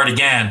can start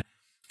again.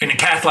 In the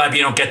cath lab,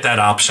 you don't get that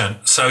option.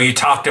 So you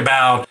talked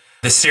about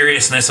the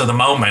seriousness of the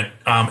moment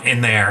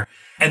in there.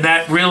 And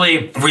that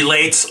really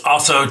relates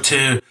also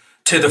to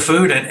the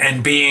food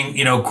and being,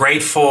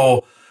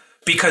 grateful,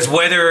 because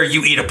whether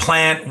you eat a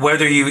plant,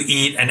 whether you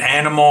eat an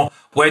animal,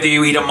 whether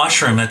you eat a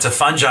mushroom that's a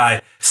fungi,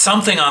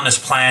 something on this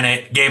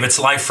planet gave its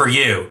life for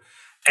you.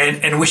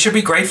 And we should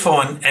be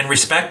grateful and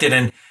respect it.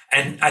 And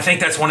I think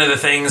that's one of the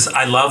things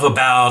I love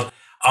about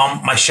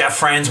my chef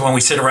friends when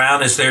we sit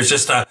around, is there's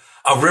just a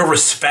real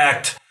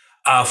respect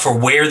for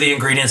where the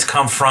ingredients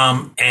come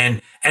from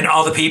and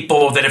all the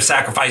people that have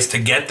sacrificed to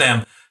get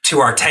them to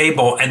our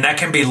table. And that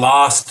can be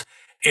lost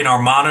in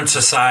our modern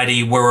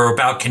society, where we're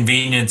about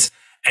convenience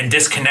and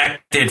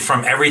disconnected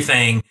from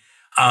everything.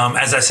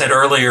 As I said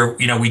earlier,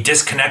 we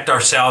disconnect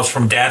ourselves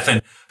from death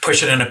and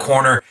push it in a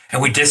corner,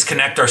 and we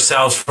disconnect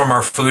ourselves from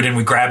our food and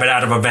we grab it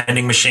out of a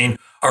vending machine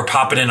or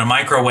pop it in a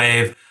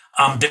microwave.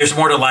 There's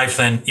more to life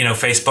than,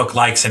 Facebook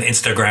likes and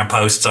Instagram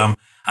posts.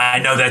 I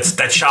know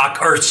that's shock,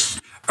 earth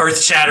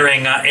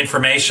shattering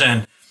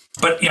information,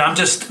 but I'm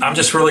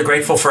just really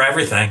grateful for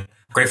everything.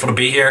 Grateful to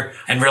be here.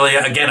 And really,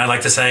 again, I'd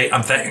like to say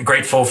I'm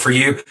grateful for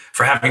you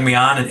for having me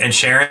on and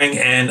sharing.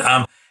 And,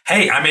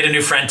 hey, I made a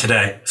new friend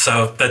today,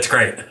 so that's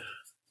great.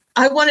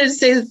 I wanted to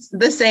say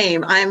the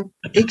same. I'm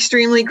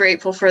extremely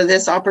grateful for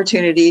this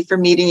opportunity for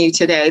meeting you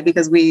today,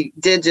 because we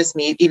did just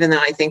meet, even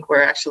though I think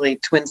we're actually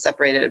twins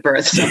separated at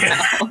birth.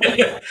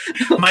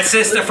 My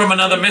sister from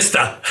another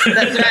mister.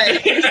 That's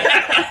right.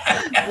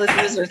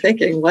 Listeners are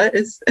thinking, what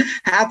is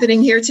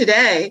happening here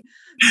today?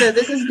 So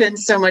this has been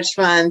so much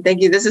fun.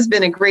 Thank you. This has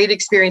been a great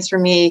experience for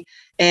me.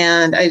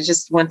 And I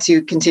just want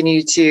to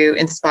continue to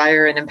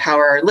inspire and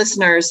empower our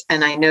listeners.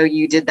 And I know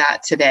you did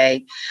that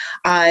today.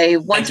 I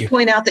want to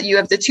point out that you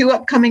have the 2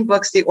 upcoming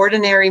books, The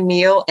Ordinary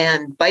Meal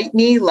and Bite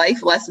Me,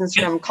 Life Lessons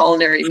from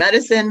Culinary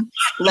Medicine.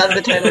 Love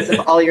the titles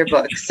of all your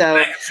books.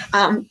 So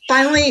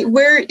finally,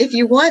 if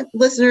you want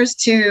listeners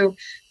to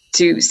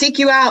seek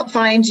you out,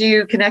 find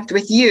you, connect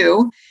with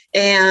you,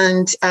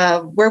 and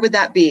where would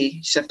that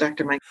be, Chef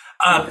Dr. Mike?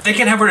 They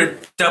can head over to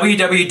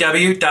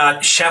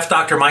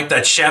www.chefdrmike,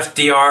 that's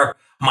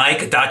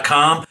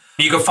chefdrmike.com.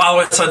 You can follow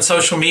us on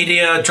social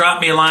media,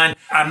 drop me a line.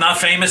 I'm not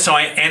famous, so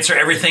I answer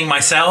everything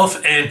myself.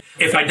 And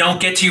if I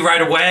don't get to you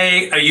right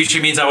away, it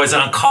usually means I was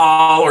on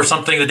call or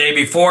something the day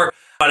before.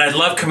 But I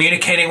love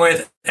communicating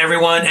with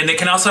everyone. And they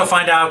can also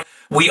find out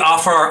we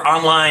offer our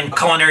online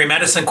culinary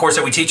medicine course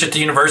that we teach at the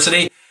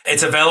university.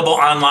 It's available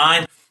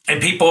online. And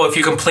people, if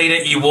you complete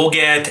it, you will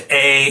get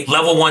a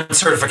level 1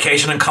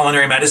 certification in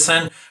culinary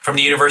medicine from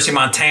the University of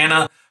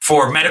Montana.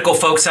 For medical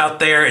folks out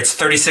there, it's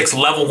 36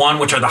 level 1,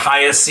 which are the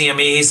highest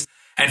CMEs.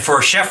 And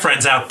for chef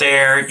friends out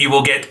there, you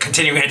will get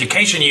continuing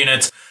education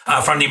units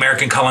from the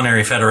American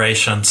Culinary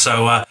Federation.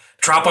 So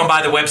drop on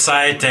by the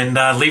website and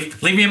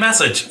leave me a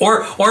message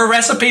or a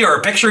recipe or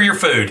a picture of your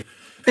food.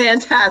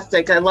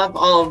 Fantastic. I love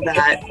all of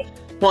that.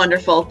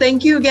 Wonderful.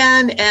 Thank you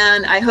again.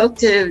 And I hope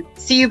to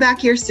see you back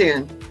here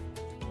soon.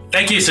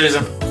 Thank you,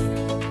 Susan.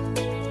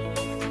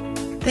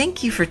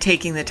 Thank you for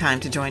taking the time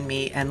to join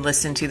me and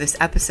listen to this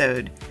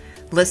episode.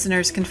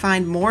 Listeners can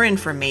find more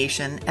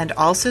information and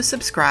also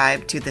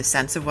subscribe to the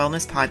Sense of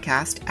Wellness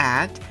podcast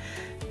at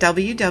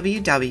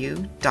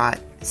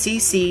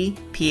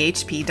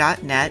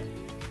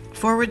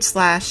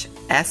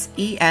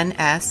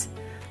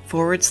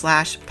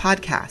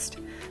www.ccphp.net/SENS/podcast.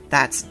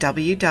 That's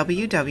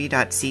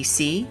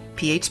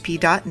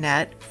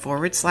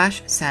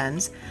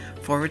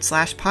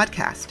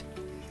www.ccphp.net/sens/podcast.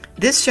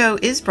 This show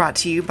is brought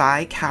to you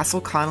by Castle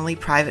Connolly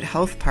Private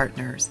Health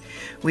Partners.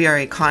 We are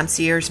a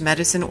concierge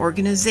medicine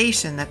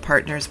organization that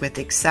partners with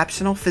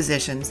exceptional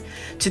physicians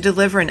to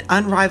deliver an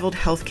unrivaled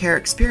healthcare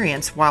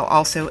experience while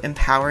also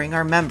empowering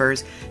our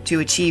members to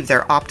achieve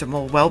their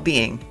optimal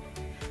well-being.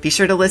 Be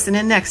sure to listen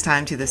in next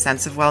time to the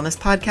Sense of Wellness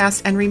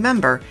podcast, and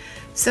remember,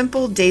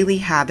 simple daily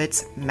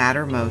habits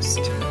matter most.